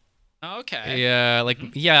 Okay. Yeah,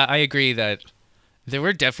 yeah, I agree that there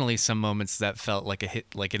were definitely some moments that felt like a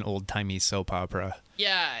hit, like an old-timey soap opera.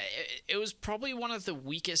 Yeah, it was probably one of the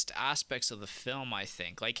weakest aspects of the film, I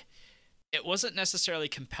think. Like, it wasn't necessarily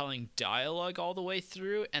compelling dialogue all the way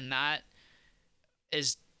through, and that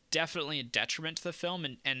is definitely a detriment to the film,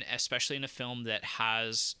 and especially in a film that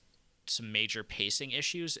has some major pacing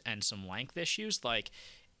issues and some length issues. Like,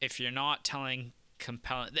 if you're not telling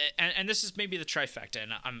compelling, and this is maybe the trifecta,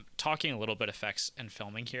 and I'm talking a little bit effects and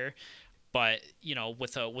filming here, but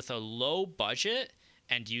with a low budget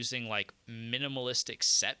and using like minimalistic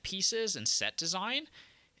set pieces and set design,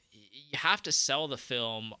 you have to sell the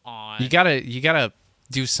film on, You gotta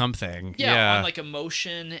do something. Yeah. on like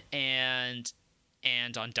emotion and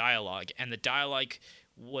on dialogue, and the dialogue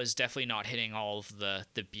was definitely not hitting all of the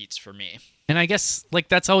beats for me. And I guess like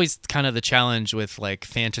that's always kind of the challenge with like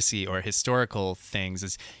fantasy or historical things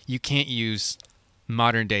is you can't use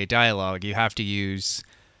modern day dialogue. You have to use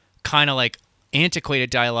kind of like antiquated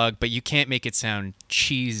dialogue, but you can't make it sound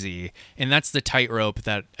cheesy. And that's the tightrope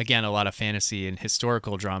that, again, a lot of fantasy and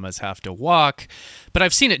historical dramas have to walk. But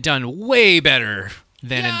I've seen it done way better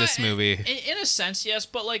than in this movie. In a sense, yes.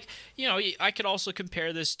 But like, I could also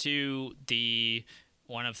compare this to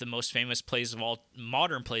one of the most famous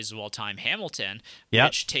modern plays of all time, Hamilton,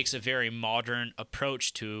 which takes a very modern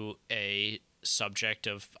approach to a subject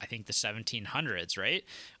of, I think, the 1700s, right?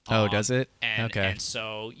 Oh, does it? Okay. And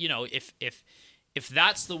so, if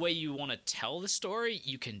that's the way you want to tell the story,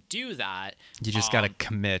 you can do that. You just got to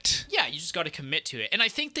commit. Yeah, you just got to commit to it. And I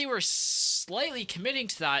think they were slightly committing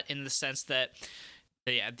to that in the sense that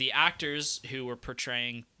the actors who were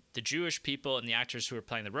portraying the Jewish people and the actors who were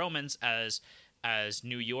playing the Romans as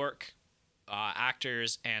New York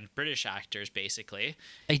actors and British actors, basically.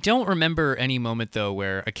 I don't remember any moment, though,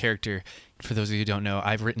 where a character, for those of you who don't know,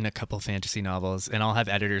 I've written a couple fantasy novels, and I'll have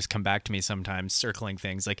editors come back to me sometimes circling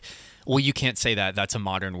things like, well, you can't say that. That's a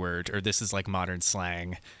modern word, or this is like modern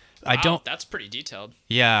slang. Wow, that's pretty detailed.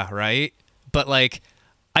 Yeah, right? But like,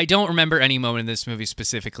 I don't remember any moment in this movie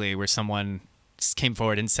specifically where someone came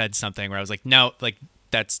forward and said something where I was like, no, like,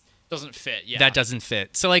 that's... doesn't fit. Yeah, that doesn't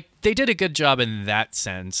fit. So like they did a good job in that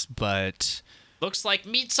sense, but looks like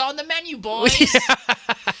meat's on the menu, boys.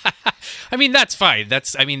 I mean, that's fine.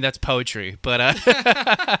 That's poetry, but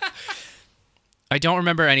I don't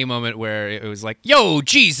remember any moment where it was like, yo,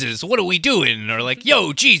 Jesus, what are we doing? Or like,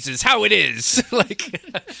 yo, Jesus, how it is. Like,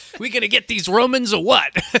 we gonna get these Romans or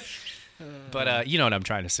what? But you know what I'm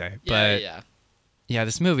trying to say. Yeah,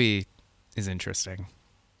 this movie is interesting.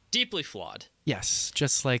 Deeply flawed. Yes,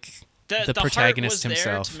 just like the protagonist heart was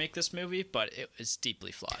himself. there to make this movie, but it was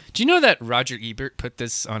deeply flawed. Do you know that Roger Ebert put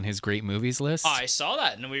this on his great movies list? I saw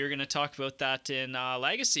that, and we were going to talk about that in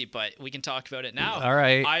Legacy, but we can talk about it now. All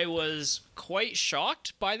right. I was quite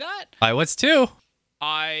shocked by that. I was too.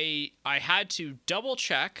 I had to double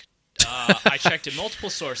check. I checked in multiple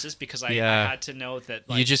sources because I had to know that.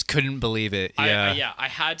 Like, you just couldn't believe it. Yeah. I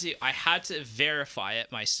had to verify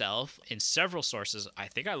it myself in several sources. I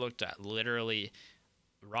think I looked at literally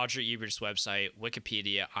Roger Ebert's website,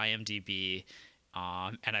 Wikipedia, IMDb,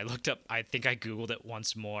 and I looked up. I think I Googled it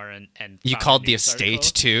once more, and you called the estate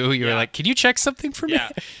too. You were like, "Can you check something for me?" Yeah,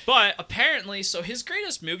 but apparently, so his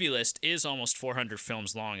greatest movie list is almost 400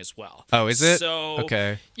 films long as well. Oh, is it? So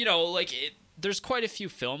okay, there's quite a few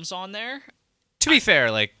films on there. To be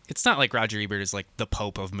fair, like it's not like Roger Ebert is like the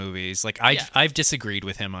pope of movies. Like I've disagreed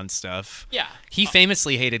with him on stuff. Yeah. He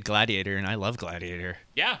famously hated Gladiator, and I love Gladiator.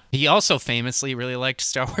 Yeah. He also famously really liked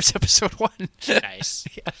Star Wars Episode 1. Nice.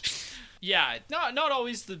 Yeah. Not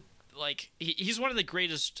always he's one of the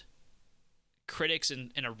greatest critics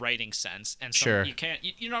in a writing sense, and so sure.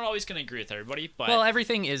 you're not always going to agree with everybody, but well,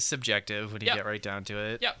 everything is subjective when you get right down to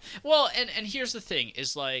it. Yeah. Well, and here's the thing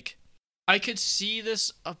is like, I could see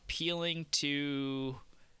this appealing to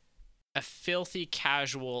a filthy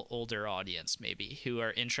casual older audience, maybe, who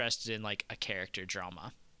are interested in like a character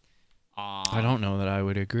drama. I don't know that I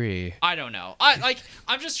would agree. I don't know.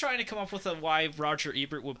 I'm just trying to come up with why Roger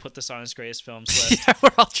Ebert would put this on his greatest films list. Yeah,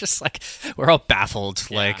 we're all baffled.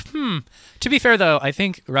 Yeah. Like, To be fair though, I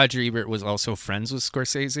think Roger Ebert was also friends with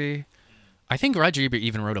Scorsese. I think Roger Ebert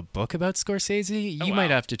even wrote a book about Scorsese. You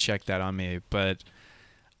might have to check that on me, but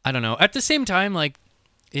I don't know. At the same time, like,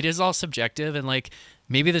 it is all subjective, and like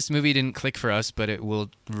maybe this movie didn't click for us, but it will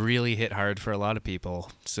really hit hard for a lot of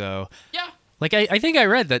people. So yeah. Like, I think I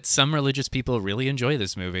read that some religious people really enjoy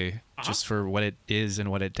this movie Uh-huh. just for what it is and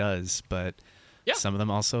what it does, but Yeah. some of them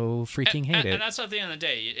also freaking hate it. And that's at the end of the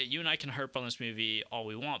day. You and I can harp on this movie all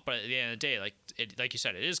we want, but at the end of the day, like you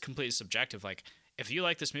said, it is completely subjective. Like, if you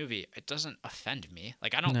like this movie, it doesn't offend me.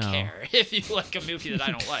 Like, I don't No. care if you like a movie that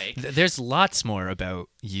I don't like. There's lots more about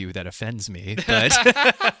you that offends me, but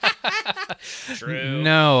True.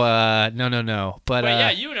 no. But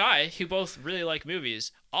yeah, you and I, who both really like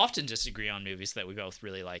movies, often disagree on movies that we both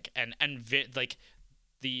really like, and like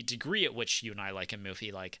the degree at which you and I like a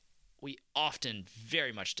movie, like we often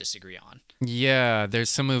very much disagree on. yeah, there's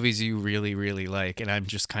some movies you really, really like, and I'm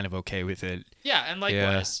just kind of okay with it. Yeah, and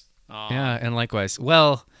likewise. Yeah, and likewise.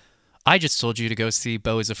 Well, I just told you to go see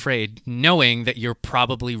Beau is Afraid, knowing that you're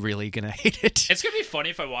probably really gonna hate it. It's gonna be funny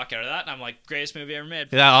if I walk out of that and I'm like, greatest movie ever made.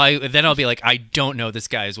 Then I'll be like, I don't know this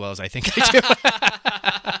guy as well as I think I do.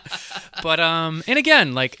 But and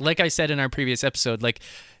again, like I said in our previous episode, like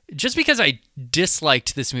just because I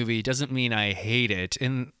disliked this movie doesn't mean I hate it.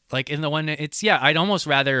 And like in the one, I'd almost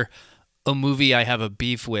rather a movie I have a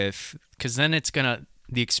beef with, because then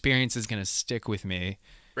the experience is gonna stick with me.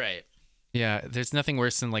 Right. Yeah, there's nothing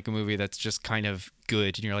worse than like a movie that's just kind of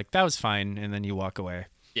good and you're like, that was fine, and then you walk away.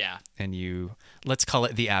 Yeah. And let's call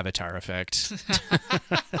it the Avatar effect.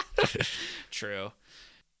 True.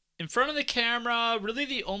 In front of the camera, really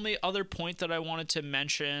the only other point that I wanted to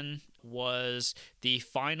mention was the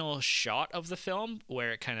final shot of the film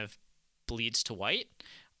where it kind of bleeds to white.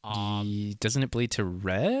 Doesn't it bleed to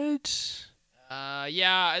red?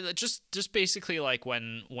 Yeah, just basically like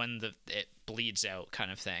when it bleeds out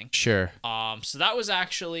kind of thing. Sure. So that was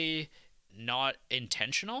actually not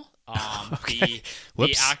intentional. Okay.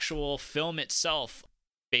 The actual film itself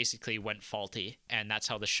basically went faulty, and that's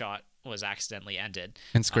how the shot was accidentally ended.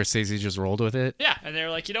 And Scorsese just rolled with it? Yeah, and they were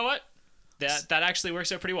like, you know what? That actually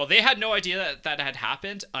works out pretty well. They had no idea that had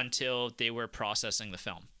happened until they were processing the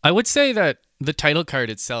film. I would say that the title card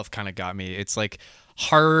itself kind of got me. It's like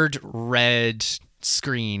hard red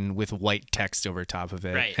screen with white text over top of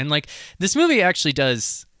it. Right. And like this movie actually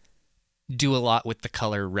does do a lot with the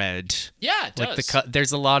color red. Yeah, it like does.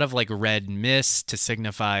 There's a lot of like red mist to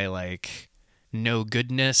signify like no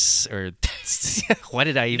goodness, or what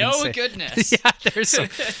did I even say? No goodness. Yeah,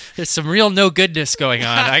 there's some real no goodness going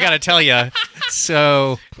on, I gotta tell you.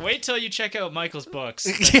 So wait till you check out Michael's books.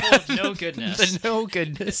 They're full of no goodness. The no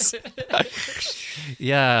goodness.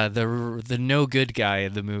 Yeah, the no good guy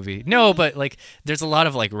in the movie. No, but like there's a lot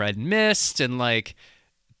of like red mist, and like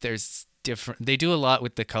there's different. They do a lot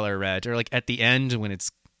with the color red, or like at the end when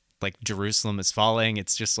it's like Jerusalem is falling,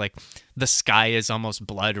 it's just like the sky is almost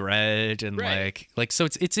blood red, and right. like so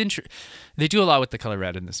it's they do a lot with the color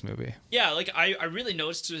red in this movie. Yeah, like I really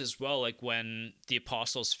noticed it as well, like when the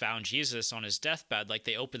apostles found Jesus on his deathbed, like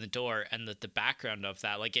they opened the door, and the background of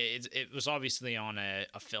that, like it was obviously on a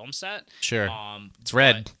film set. Sure. It's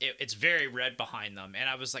red. It's very red behind them, and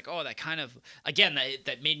I was like, oh, that kind of, again,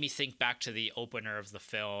 that made me think back to the opener of the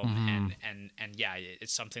film. And yeah,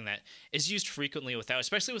 it's something that is used frequently without,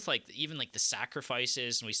 especially with like even like the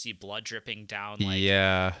sacrifices, and we see blood dripping down. Like,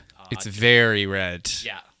 yeah, it's very red.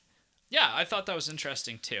 Yeah, I thought that was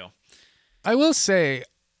interesting too. I will say,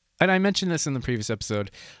 and I mentioned this in the previous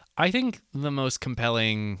episode, I think the most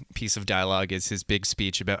compelling piece of dialogue is his big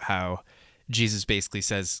speech about how Jesus basically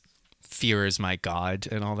says, "Fear is my God,"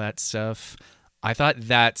 and all that stuff. I thought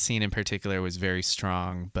that scene in particular was very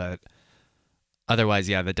strong, but otherwise,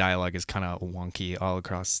 yeah, the dialogue is kind of wonky all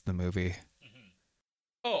across the movie.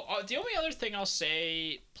 The only other thing I'll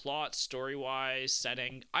say, plot, story-wise,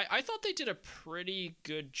 setting, I thought they did a pretty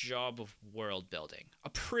good job of world building.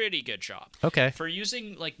 A pretty good job. Okay. For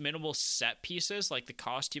using, like, minimal set pieces, like the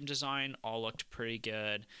costume design all looked pretty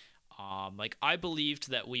good. Like, I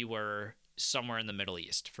believed that we were somewhere in the Middle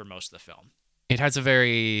East for most of the film. It has a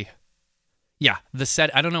very... Yeah, the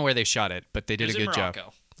set, I don't know where they shot it, but they did a good job.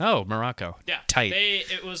 Oh, Morocco. Yeah. Tight.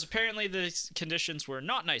 It was apparently the conditions were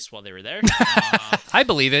not nice while they were there. I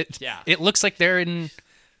believe it. Yeah. It looks like they're in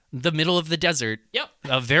the middle of the desert. Yep.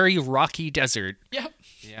 A very rocky desert. Yep.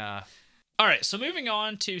 Yeah. All right, so moving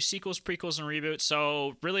on to sequels, prequels, and reboots.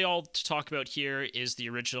 So really all to talk about here is the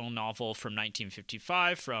original novel from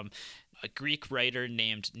 1955 from a Greek writer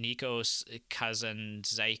named Nikos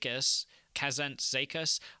Kazantzakis.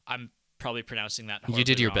 I'm probably pronouncing that horribly You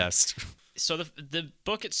did your wrong. best. So the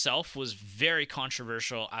book itself was very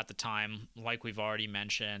controversial at the time, like we've already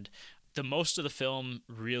mentioned. The most of the film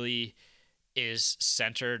really is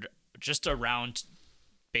centered just around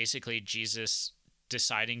basically Jesus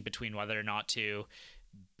deciding between whether or not to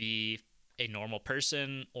be a normal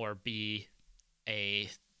person or be a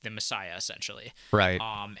the Messiah, essentially. Right.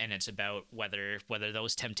 And it's about whether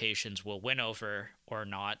those temptations will win over or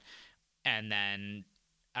not. And then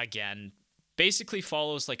again, basically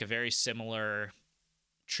follows like a very similar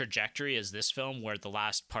trajectory as this film, where the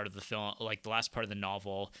last part of the film, like the last part of the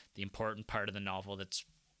novel, the important part of the novel that's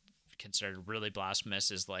considered really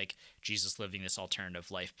blasphemous, is like Jesus living this alternative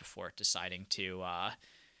life before deciding to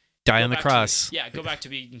Die on the cross. go back to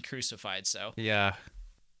being crucified. So Yeah.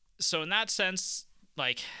 so in that sense,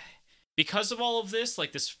 like, because of all of this,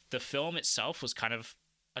 like the film itself was kind of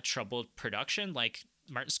a troubled production. Like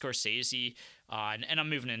Martin Scorsese, and I'm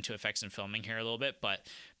moving into effects and filming here a little bit, but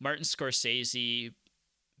Martin Scorsese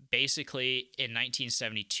basically in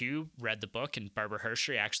 1972 read the book, and Barbara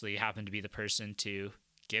Hershey actually happened to be the person to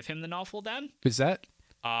give him the novel then. Who's that?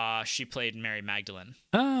 She played Mary Magdalene.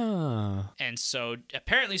 Oh. And so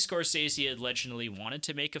apparently Scorsese allegedly wanted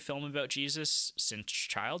to make a film about Jesus since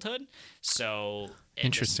childhood. So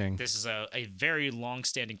interesting. This is a very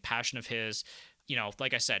long-standing passion of his. You know,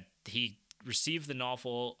 like I said, he received a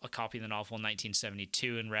copy of the novel in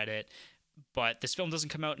 1972 and read it. But this film doesn't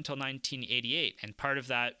come out until 1988. And part of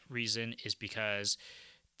that reason is because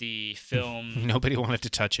the film... Nobody wanted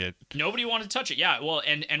to touch it. Nobody wanted to touch it, yeah. Well,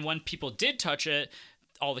 and when people did touch it,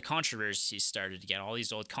 all the controversies started again, all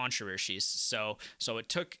these old controversies. So it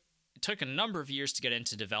took a number of years to get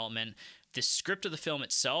into development. The script of the film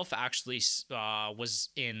itself actually was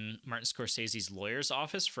in Martin Scorsese's lawyer's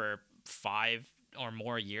office for 5 or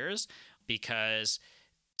more years, because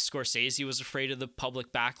Scorsese was afraid of the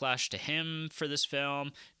public backlash to him for this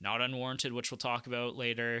film, not unwarranted, which we'll talk about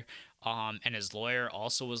later. And his lawyer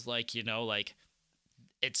also was like, you know, like,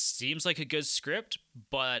 it seems like a good script,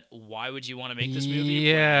 but why would you want to make this movie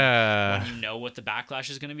when you know what the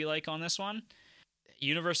backlash is going to be like on this one?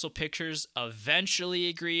 Universal Pictures eventually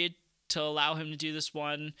agreed to allow him to do this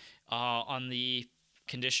one on the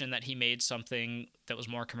condition that he made something that was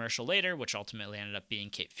more commercial later, which ultimately ended up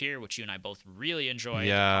being Cape Fear, which you and I both really enjoyed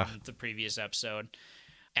on the previous episode.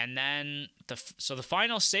 And then the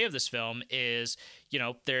final say of this film is, you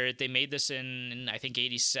know, they made this in I think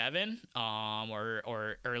 87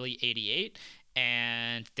 or early 88,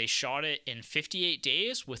 and they shot it in 58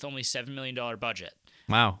 days with only $7 million budget.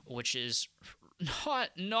 Wow. Which is not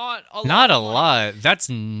a lot. Not a lot. That's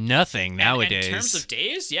nothing nowadays. In terms of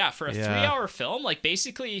days, yeah, for a 3-hour film, like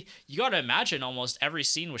basically you got to imagine almost every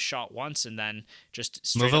scene was shot once and then just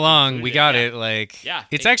straight move up along. included. We got it. Like, yeah,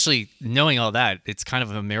 it's actually, knowing all that, it's kind of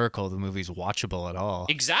a miracle the movie's watchable at all.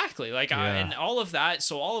 Exactly. Like, and all of that.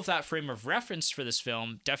 So all of that frame of reference for this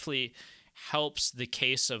film definitely helps the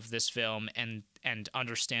case of this film and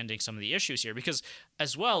understanding some of the issues here, because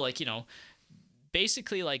as well, like, you know,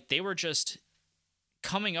 basically like they were just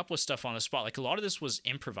coming up with stuff on the spot. Like a lot of this was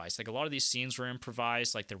improvised. Like a lot of these scenes were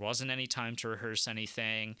improvised. Like there wasn't any time to rehearse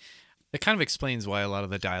anything. It kind of explains why a lot of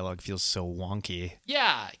the dialogue feels so wonky.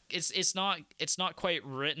 Yeah, it's not quite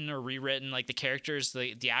written or rewritten. Like the characters,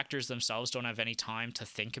 the actors themselves don't have any time to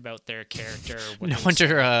think about their character. No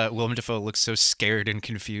wonder Willem Dafoe looks so scared and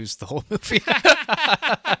confused the whole movie.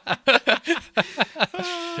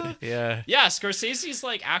 Yeah. Yeah, Scorsese's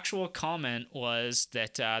like actual comment was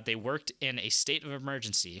that they worked in a state of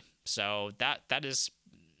emergency. So that is.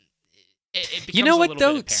 It becomes, you know what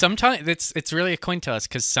though? Apparent. Sometimes it's really a coin toss,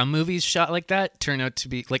 because some movies shot like that turn out to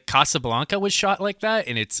be like Casablanca was shot like that,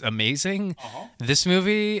 and it's amazing. This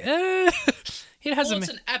movie, it has. Well, it's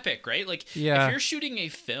an epic, right? Like, if you're shooting a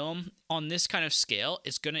film on this kind of scale,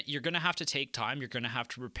 you're gonna have to take time. You're gonna have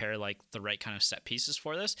to prepare like the right kind of set pieces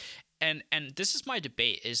for this. And this is my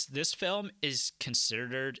debate: is this film is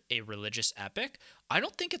considered a religious epic? I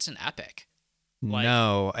don't think it's an epic. Like,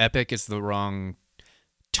 no, epic is the wrong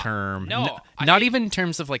term. No, not even in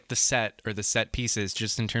terms of like the set or the set pieces,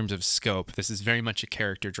 just in terms of scope. This is very much a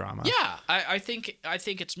character drama. Yeah, I think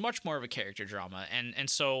it's much more of a character drama, and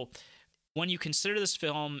so when you consider this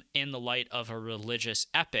film in the light of a religious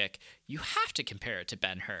epic, you have to compare it to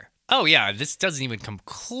Ben-Hur. Oh yeah, this doesn't even come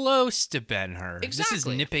close to Ben-Hur. Exactly. This is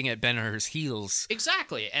nipping at Ben-Hur's heels.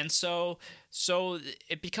 Exactly. And so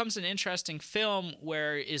it becomes an interesting film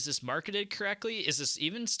where, is this marketed correctly? Is this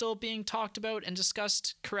even still being talked about and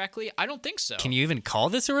discussed correctly? I don't think so. Can you even call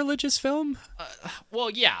this a religious film? Well,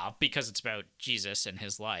 yeah, because it's about Jesus and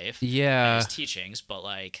his life. Yeah. And his teachings, but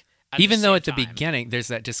like... Even though at the beginning, there's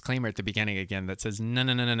that disclaimer at the beginning again that says,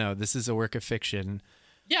 no, this is a work of fiction.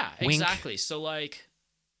 Yeah, Wink. Exactly. So like...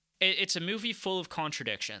 It's a movie full of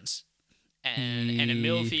contradictions, and a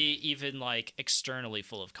movie even like externally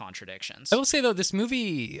full of contradictions. I will say though, this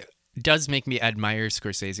movie does make me admire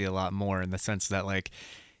Scorsese a lot more, in the sense that like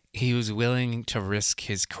he was willing to risk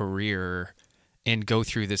his career and go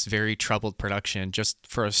through this very troubled production just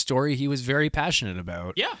for a story he was very passionate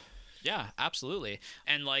about. Yeah. Yeah, absolutely.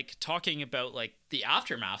 And like talking about like the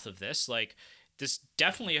aftermath of this, like this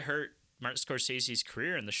definitely hurt Martin Scorsese's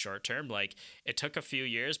career in the short term. Like it took a few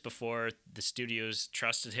years before the studios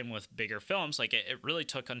trusted him with bigger films. Like it really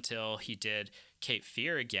took until he did Cape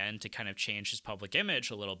Fear again to kind of change his public image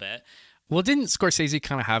a little bit. Well, didn't Scorsese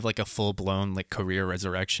kind of have like a full-blown like career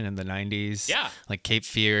resurrection in the 90s? Yeah. Like Cape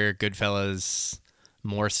Fear, Goodfellas,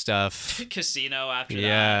 more stuff. Casino after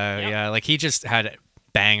that. Yeah. Like he just had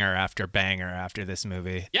banger after banger after this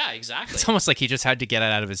movie. Yeah, exactly. It's almost like he just had to get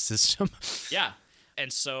it out of his system. Yeah.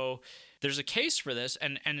 And so there's a case for this,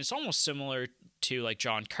 and it's almost similar to like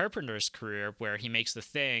John Carpenter's career, where he makes The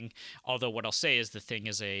Thing. Although what I'll say is The Thing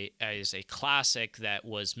is a classic that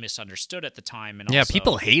was misunderstood at the time, and yeah, also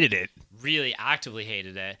people hated it. really actively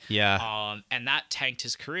hated it. Yeah. And that tanked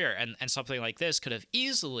his career, and something like this could have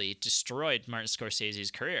easily destroyed Martin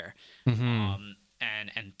Scorsese's career.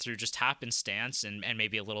 And through just happenstance and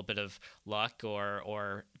maybe a little bit of luck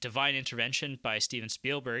or divine intervention by Steven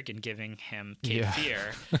Spielberg in giving him Cape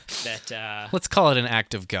Fear, that let's call it an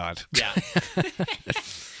act of God. yeah,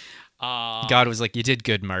 God was like, "You did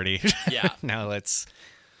good, Marty. yeah, Now let's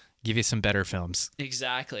give you some better films."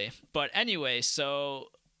 exactly. But anyway, so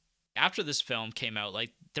after this film came out,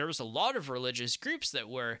 like there was a lot of religious groups that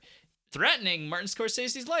were threatening Martin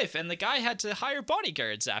Scorsese's life, and the guy had to hire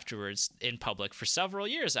bodyguards afterwards in public for several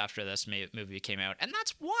years after this movie came out, and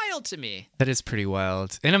that's wild to me. That is pretty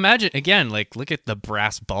wild. And imagine again, like look at the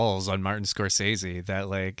brass balls on Martin Scorsese. That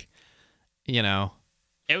like, you know,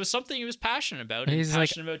 it was something he was passionate about and He's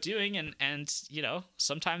passionate about doing, and you know,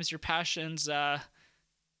 sometimes your passions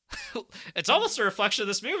it's almost a reflection of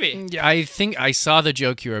this movie. Yeah, I think I saw the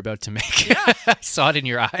joke you were about to make. Yeah. I saw it in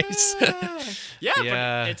your eyes.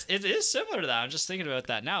 Yeah, but it is similar to that. I'm just thinking about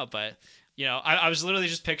that now, but you know, I was literally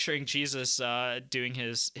just picturing Jesus doing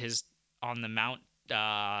his on the mount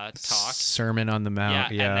talk, Sermon on the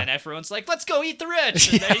Mount. Yeah. And then everyone's like, "Let's go eat the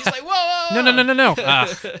rich," and then he's like, "Whoa, No.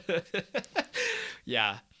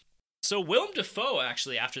 Yeah. So Willem Dafoe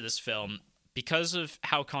actually, after this film, because of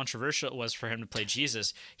how controversial it was for him to play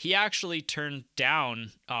Jesus, he actually turned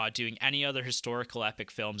down doing any other historical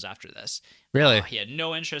epic films after this. Really? He had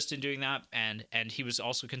no interest in doing that, and he was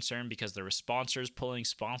also concerned because there were sponsors pulling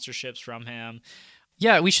sponsorships from him.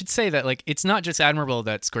 Yeah, we should say that like it's not just admirable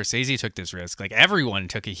that Scorsese took this risk. Like everyone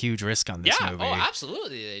took a huge risk on this movie. Oh,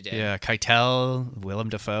 absolutely they did. Yeah, Keitel, Willem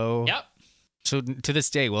Dafoe. Yep. So to this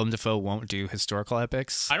day, Willem Dafoe won't do historical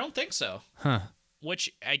epics. I don't think so. Huh.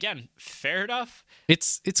 Which, again, fair enough.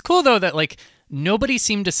 It's cool though that like nobody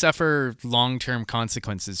seemed to suffer long-term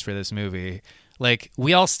consequences for this movie. Like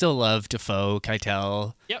we all still love Dafoe,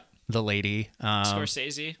 Keitel, Yep. the lady,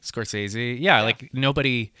 Scorsese. Yeah, like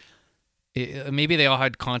nobody. Maybe they all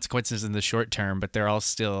had consequences in the short term, but they're all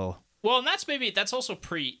still. Well, and that's also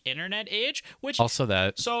pre-internet age, which Also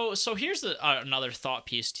that. So here's another thought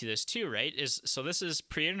piece to this too, right? So this is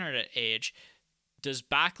pre-internet age. Does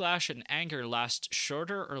backlash and anger last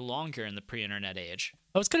shorter or longer in the pre-internet age?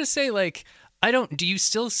 I was gonna say like do you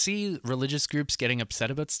still see religious groups getting upset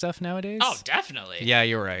about stuff nowadays? Oh, definitely. Yeah,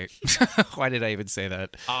 you're right. Why did I even say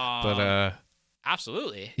that? But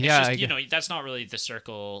absolutely. Yeah, it's just, that's not really the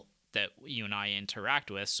circle that you and I interact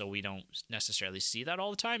with, so we don't necessarily see that all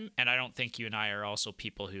the time. And I don't think you and I are also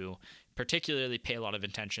people who particularly pay a lot of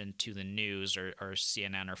attention to the news or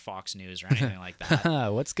CNN or Fox News or anything like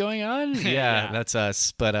that. What's going on? Yeah, Yeah. that's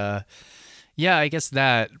us. But yeah, I guess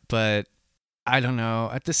that. But I don't know.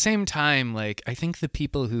 At the same time, like I think the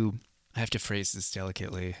people who I have to phrase this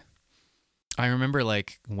delicately. I remember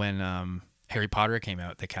like when Harry Potter came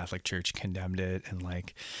out, the Catholic Church condemned it, and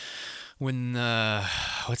like when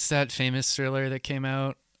what's that famous thriller that came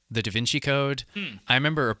out, The Da Vinci Code? I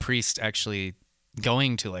remember a priest actually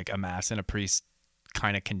going to like a mass and a priest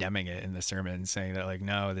kind of condemning it in the sermon, saying that like,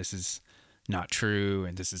 no, this is not true,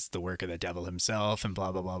 and this is the work of the devil himself, and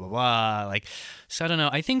blah blah blah blah blah. Like, so I don't know.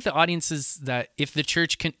 I think the audiences that if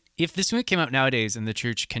this movie came out nowadays and the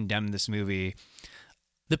church condemned this movie,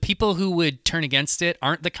 the people who would turn against it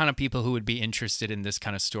aren't the kind of people who would be interested in this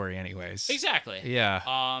kind of story anyways. Exactly. Yeah.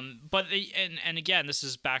 But and again, this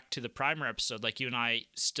is back to the primer episode. Like you and I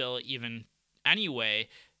still even anyway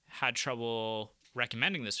had trouble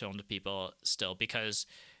recommending this film to people still, because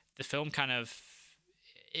the film kind of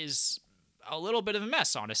is a little bit of a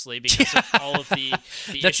mess, honestly, because of all of the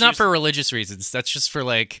That's not for religious reasons. That's just for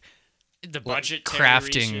like the budget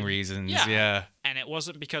crafting reasons. Yeah. And it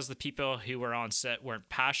wasn't because the people who were on set weren't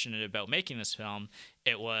passionate about making this film.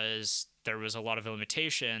 There was a lot of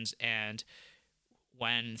limitations, and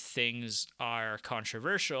when things are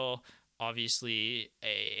controversial, obviously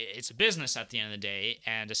it's a business at the end of the day,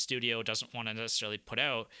 and a studio doesn't want to necessarily put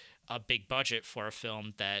out a big budget for a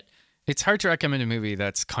film that It's hard to recommend a movie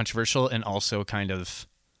that's controversial and also kind of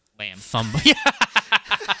lame.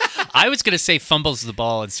 I was going to say fumbles the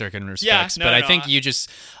ball in certain respects, but I think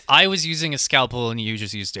I was using a scalpel and you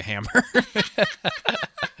just used a hammer.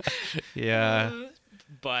 Yeah.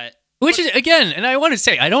 Which is, again, and I want to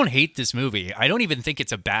say, I don't hate this movie. I don't even think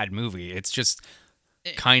it's a bad movie. It's just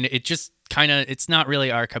it's not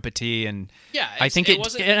really our cup of tea. And yeah, I think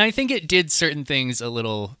it did certain things a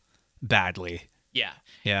little badly. Yeah.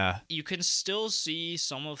 Yeah. You can still see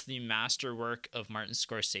some of the masterwork of Martin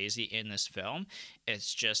Scorsese in this film.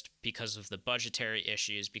 It's just because of the budgetary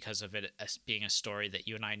issues, because of it being a story that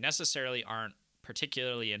you and I necessarily aren't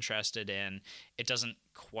particularly interested in, it doesn't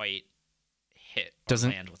quite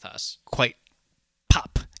land with us. Quite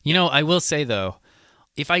pop. You know, I will say, though,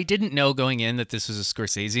 if I didn't know going in that this was a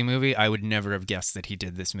Scorsese movie, I would never have guessed that he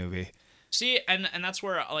did this movie. See, and that's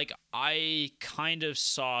where, like, I kind of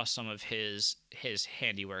saw some of his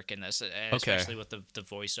handiwork in this, especially with the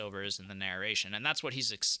voiceovers and the narration, and that's what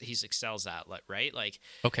he's excels at, right? Like,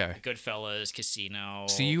 Goodfellas, Casino.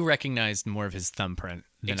 So you recognized more of his thumbprint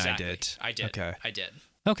than exactly. I did. I did. Okay. I did.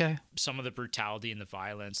 Okay. Some of the brutality and the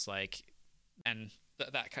violence, like, and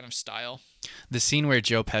that kind of style. The scene where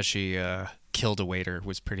Joe Pesci killed a waiter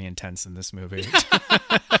was pretty intense in this movie.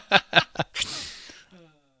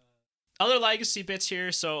 Other legacy bits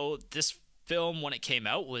here. So this film, when it came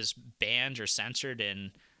out, was banned or censored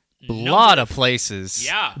in a lot of places.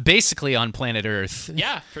 Yeah. Basically on planet Earth.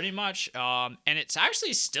 Yeah, pretty much. And it's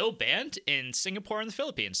actually still banned in Singapore and the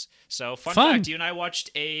Philippines. So fun fact, you and I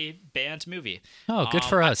watched a banned movie. Oh, good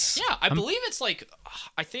for us. I believe it's like,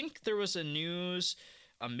 I think there was a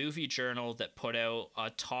movie journal that put out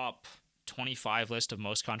a top 25 list of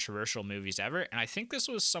most controversial movies ever. And I think this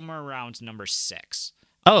was somewhere around number 6.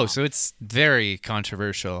 Oh, so it's very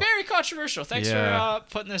controversial. Very controversial. Thanks for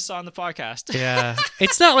putting this on the podcast. Yeah.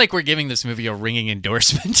 It's not like we're giving this movie a ringing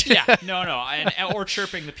endorsement. Yeah, no. Or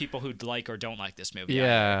chirping the people who like or don't like this movie.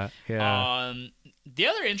 Yeah. The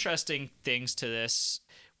other interesting things to this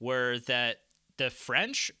were that the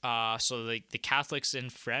French, so the Catholics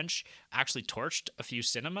in French, actually torched a few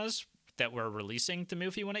cinemas that were releasing the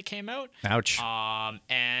movie when it came out. Ouch.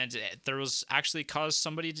 And there was actually caused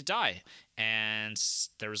somebody to die. And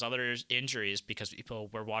there was other injuries because people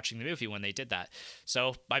were watching the movie when they did that.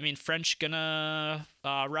 So, I mean, French gonna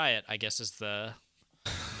riot, I guess, is the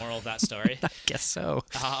moral of that story. I guess so.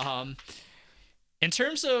 In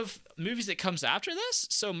terms of movies that comes after this,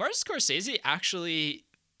 so Martin Scorsese actually,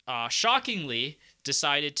 shockingly,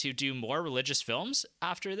 decided to do more religious films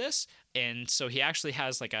after this. And so he actually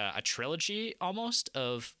has like a trilogy almost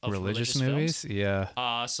of religious movies. Films.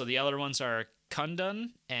 Yeah. So the other ones are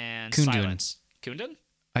Kundun and Kundun. Silence. Kundun?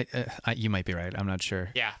 You might be right. I'm not sure.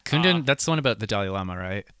 Yeah. Kundun, that's the one about the Dalai Lama,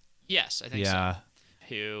 right? Yes, I think so.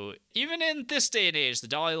 Who, even in this day and age, the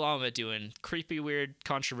Dalai Lama doing creepy, weird,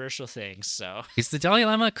 controversial things. So is the Dalai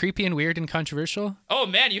Lama creepy and weird and controversial? Oh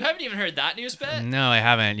man, you haven't even heard that news bit? No, I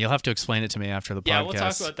haven't. You'll have to explain it to me after the podcast. Yeah, we'll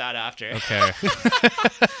talk about that after. Okay.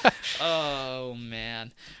 Oh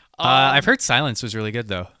man. I've heard Silence was really good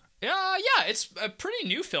though. Yeah, it's a pretty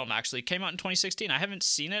new film actually. It came out in 2016. I haven't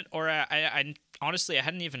seen it, or I honestly I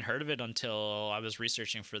hadn't even heard of it until I was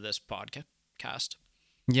researching for this podcast.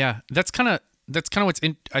 Yeah, that's kind of what's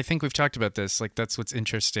I think we've talked about this. Like, that's what's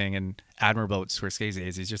interesting and admirable about Scorsese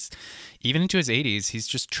is he's just, even into his 80s, he's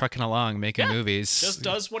just trucking along making movies. Just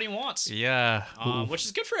does what he wants. Yeah. Which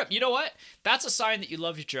is good for him. You know what? That's a sign that you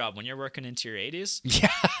love your job when you're working into your 80s.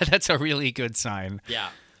 Yeah, that's a really good sign.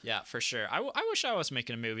 Yeah, for sure. I wish I was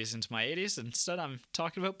making movies into my 80s. Instead, I'm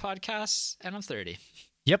talking about podcasts, and I'm 30.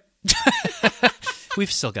 Yep.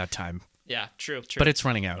 We've still got time. Yeah, true. But it's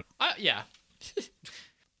running out. Yeah.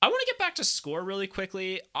 I want to get back to score really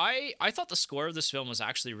quickly. I thought the score of this film was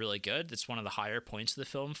actually really good. It's one of the higher points of the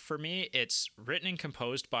film for me. It's written and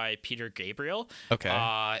composed by Peter Gabriel,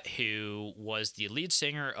 who was the lead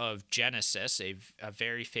singer of Genesis, a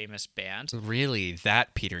very famous band. Really?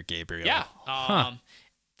 That Peter Gabriel? Yeah.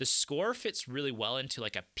 The score fits really well into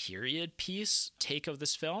like a period piece take of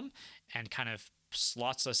this film and kind of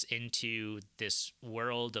slots us into this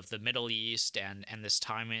world of the Middle East and this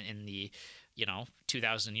time in the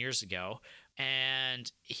 2,000 years ago.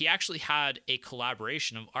 And he actually had a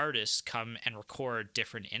collaboration of artists come and record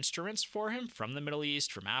different instruments for him from the Middle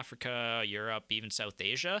East, from Africa, Europe, even South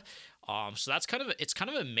Asia. So that's kind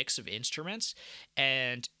of a mix of instruments,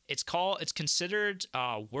 and it's considered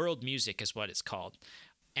world music is what it's called.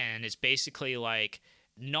 And it's basically like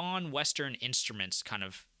non-Western instruments kind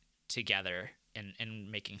of together in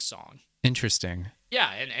making song. Interesting.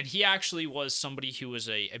 Yeah, and he actually was somebody who was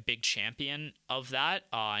a big champion of that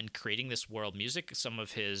and creating this world music. Some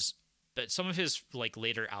of his like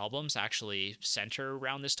later albums actually center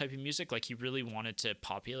around this type of music. Like he really wanted to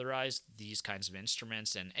popularize these kinds of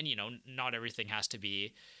instruments, and you know, not everything has to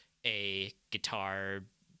be a guitar,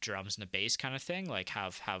 drums, and a bass kind of thing. Like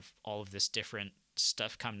have all of this different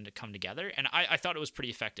stuff come together, and I thought it was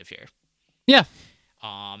pretty effective here. Yeah.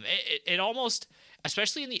 It almost,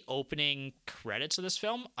 especially in the opening credits of this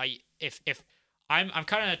film, I'm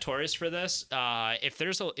kind of notorious for this.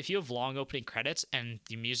 If you have long opening credits and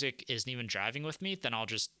the music isn't even driving with me, then I'll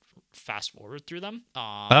just fast forward through them.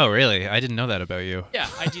 Oh, really? I didn't know that about you. Yeah,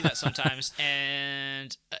 I do that sometimes,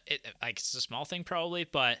 and it's a small thing probably,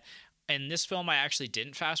 but in this film, I actually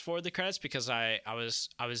didn't fast forward the credits because I was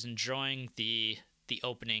enjoying the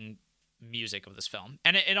opening music of this film,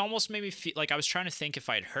 and it almost made me feel like I was trying to think if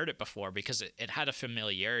I'd heard it before because it had a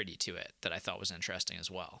familiarity to it that I thought was interesting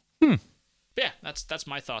as well. But yeah, that's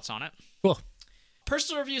my thoughts on it. Cool.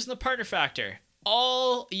 Personal reviews and the partner factor.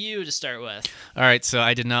 All you to start with. All right, so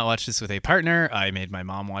I did not watch this with a partner. I made my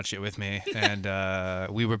mom watch it with me,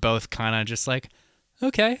 and we were both kind of just like,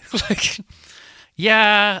 okay. Like,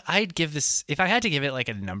 yeah, I'd give this, if I had to give it like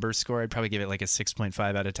a number score, I'd probably give it like a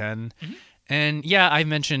 6.5 out of 10. Mm-hmm. And yeah, I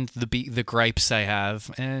mentioned the gripes I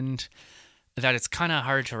have, and that it's kind of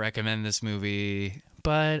hard to recommend this movie,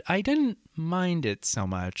 but I didn't mind it so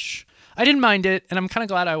much. I didn't mind it, and I'm kind of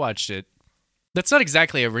glad I watched it. That's not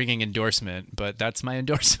exactly a ringing endorsement, but that's my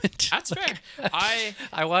endorsement. That's fair.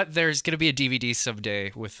 I want, there's going to be a DVD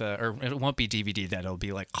someday with, or it won't be DVD, then it'll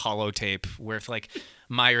be like holotape, where if like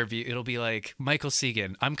my review, it'll be like Michael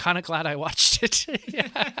Segan. I'm kind of glad I watched it.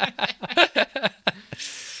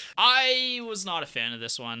 I was not a fan of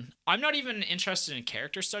this one. I'm not even interested in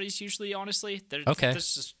character studies usually, honestly. Okay.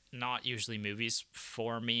 This is not usually movies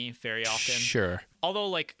for me very often. Sure. Although,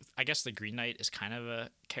 like, I guess The Green Knight is kind of a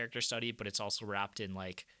character study, but it's also wrapped in,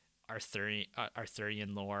 like,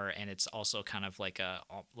 Arthurian lore, and it's also kind of like a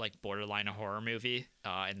borderline a horror movie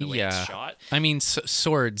in the way it's shot. I mean,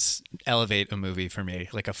 swords elevate a movie for me,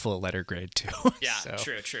 like a full letter grade, too. Yeah, so.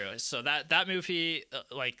 True. So that movie,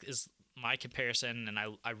 is my comparison, and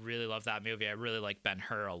I really love that movie. I really like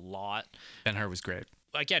Ben-Hur a lot. Ben-Hur was great.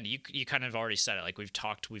 Again, you kind of already said it. Like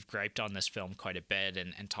we've griped on this film quite a bit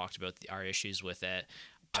and talked about our issues with it.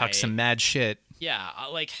 Talk some mad shit. Yeah,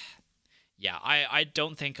 I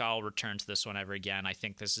don't think I'll return to this one ever again. I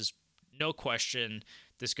think this is no question.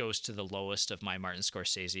 This goes to the lowest of my Martin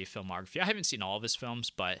Scorsese filmography. I haven't seen all of his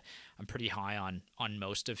films, but I'm pretty high on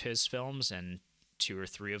most of his films, and 2 or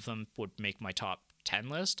 3 of them would make my top 10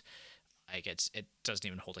 list. Like it doesn't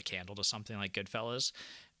even hold a candle to something like Goodfellas.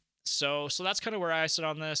 So that's kind of where I sit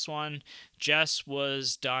on this one. Jess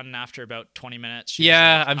was done after about 20 minutes.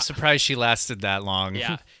 I'm surprised she lasted that long.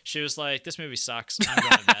 Yeah, she was like, "This movie sucks. I'm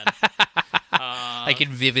going to bed." I can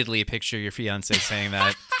vividly picture your fiance saying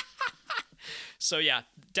that. So yeah,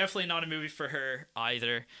 definitely not a movie for her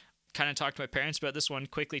either. Kind of talked to my parents about this one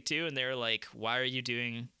quickly too, and they were like, "Why are you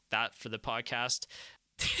doing that for the podcast?"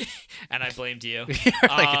 And I blamed you. It's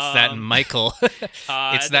that Michael.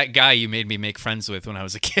 It's that guy you made me make friends with when I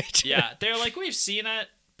was a kid. Yeah, they're like, we've seen it,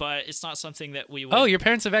 but it's not something that we would... Oh, your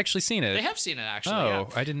parents have actually seen it? They have seen it, actually. Oh,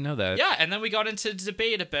 yeah. I didn't know that. Yeah, and then we got into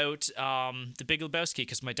debate about The Big Lebowski,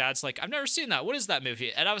 because my dad's like, I've never seen that. What is that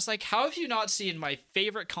movie? And I was like, how have you not seen my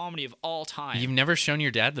favorite comedy of all time? You've never shown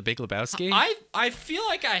your dad The Big Lebowski? I feel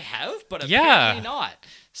like I have, but apparently not.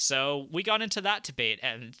 So we got into that debate,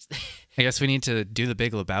 and... I guess we need to do The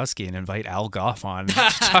Big Lebowski and invite Al Goff on to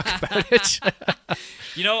talk about it.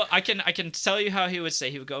 You know, I can tell you how he would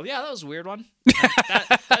say. He would go, "Yeah, that was a weird one."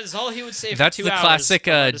 That is all he would say. That's for 2 hours. That's the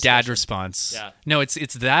classic dad response. Yeah. No, it's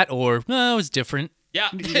that or no, it was different. Yeah,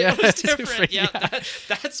 it was different. Yeah,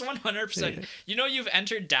 that's 100%. You know, you've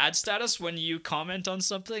entered dad status when you comment on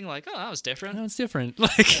something like, "Oh, that was different." That was different.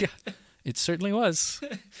 Like, it certainly was.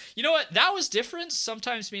 You know what? That was different.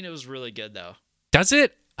 Sometimes mean it was really good though. Does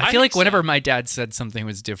it? I feel like whenever so. my dad said something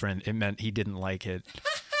was different, it meant he didn't like it.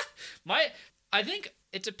 I think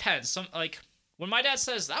it depends. When my dad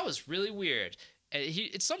says that was really weird,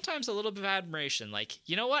 it's sometimes a little bit of admiration. Like,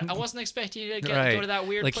 you know what? I wasn't expecting you to go to that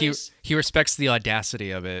weird place. He respects the audacity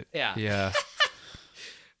of it. Yeah.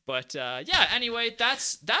 But anyway,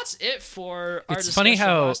 that's it for our discussion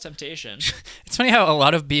of Last Temptation. It's funny how a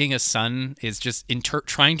lot of being a son is just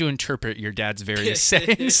trying to interpret your dad's various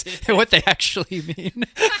sayings and what they actually mean.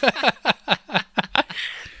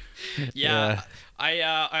 Yeah.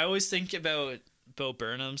 I always think about Bo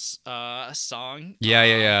Burnham's song.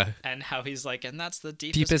 Yeah. And how he's like, and that's the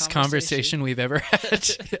deepest conversation we've ever had.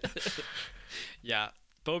 Yeah.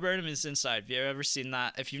 Bo Burnham is inside. Have you ever seen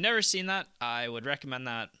that? If you've never seen that, I would recommend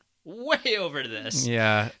that way over to this.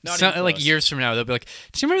 Yeah. Not even Like close. years from now, they'll be like,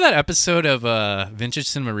 do you remember that episode of Vintage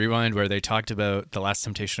Cinema Rewind where they talked about The Last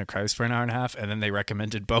Temptation of Christ for an hour and a half and then they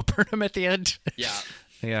recommended Bo Burnham at the end? Yeah.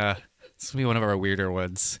 Yeah. This will be one of our weirder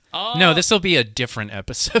ones. No, this will be a different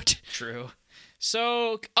episode. True.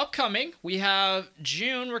 So upcoming, we have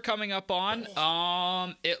June we're coming up on.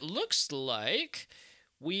 It looks like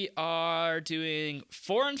we are doing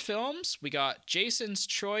foreign films. We got Jason's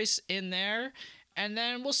Choice in there, and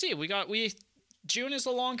then we'll see. June is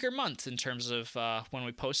a longer month in terms of when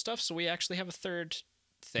we post stuff, so we actually have a third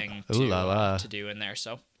thing to do in there.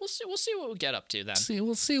 So we'll see what we get up to then.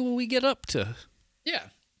 We'll see what we get up to. Yeah.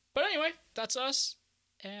 But anyway, that's us.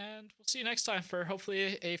 And we'll see you next time for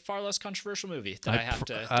hopefully a far less controversial movie that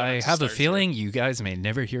I have a feeling you guys may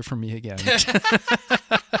never hear from me again.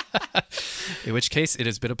 In which case, it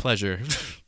has been a pleasure.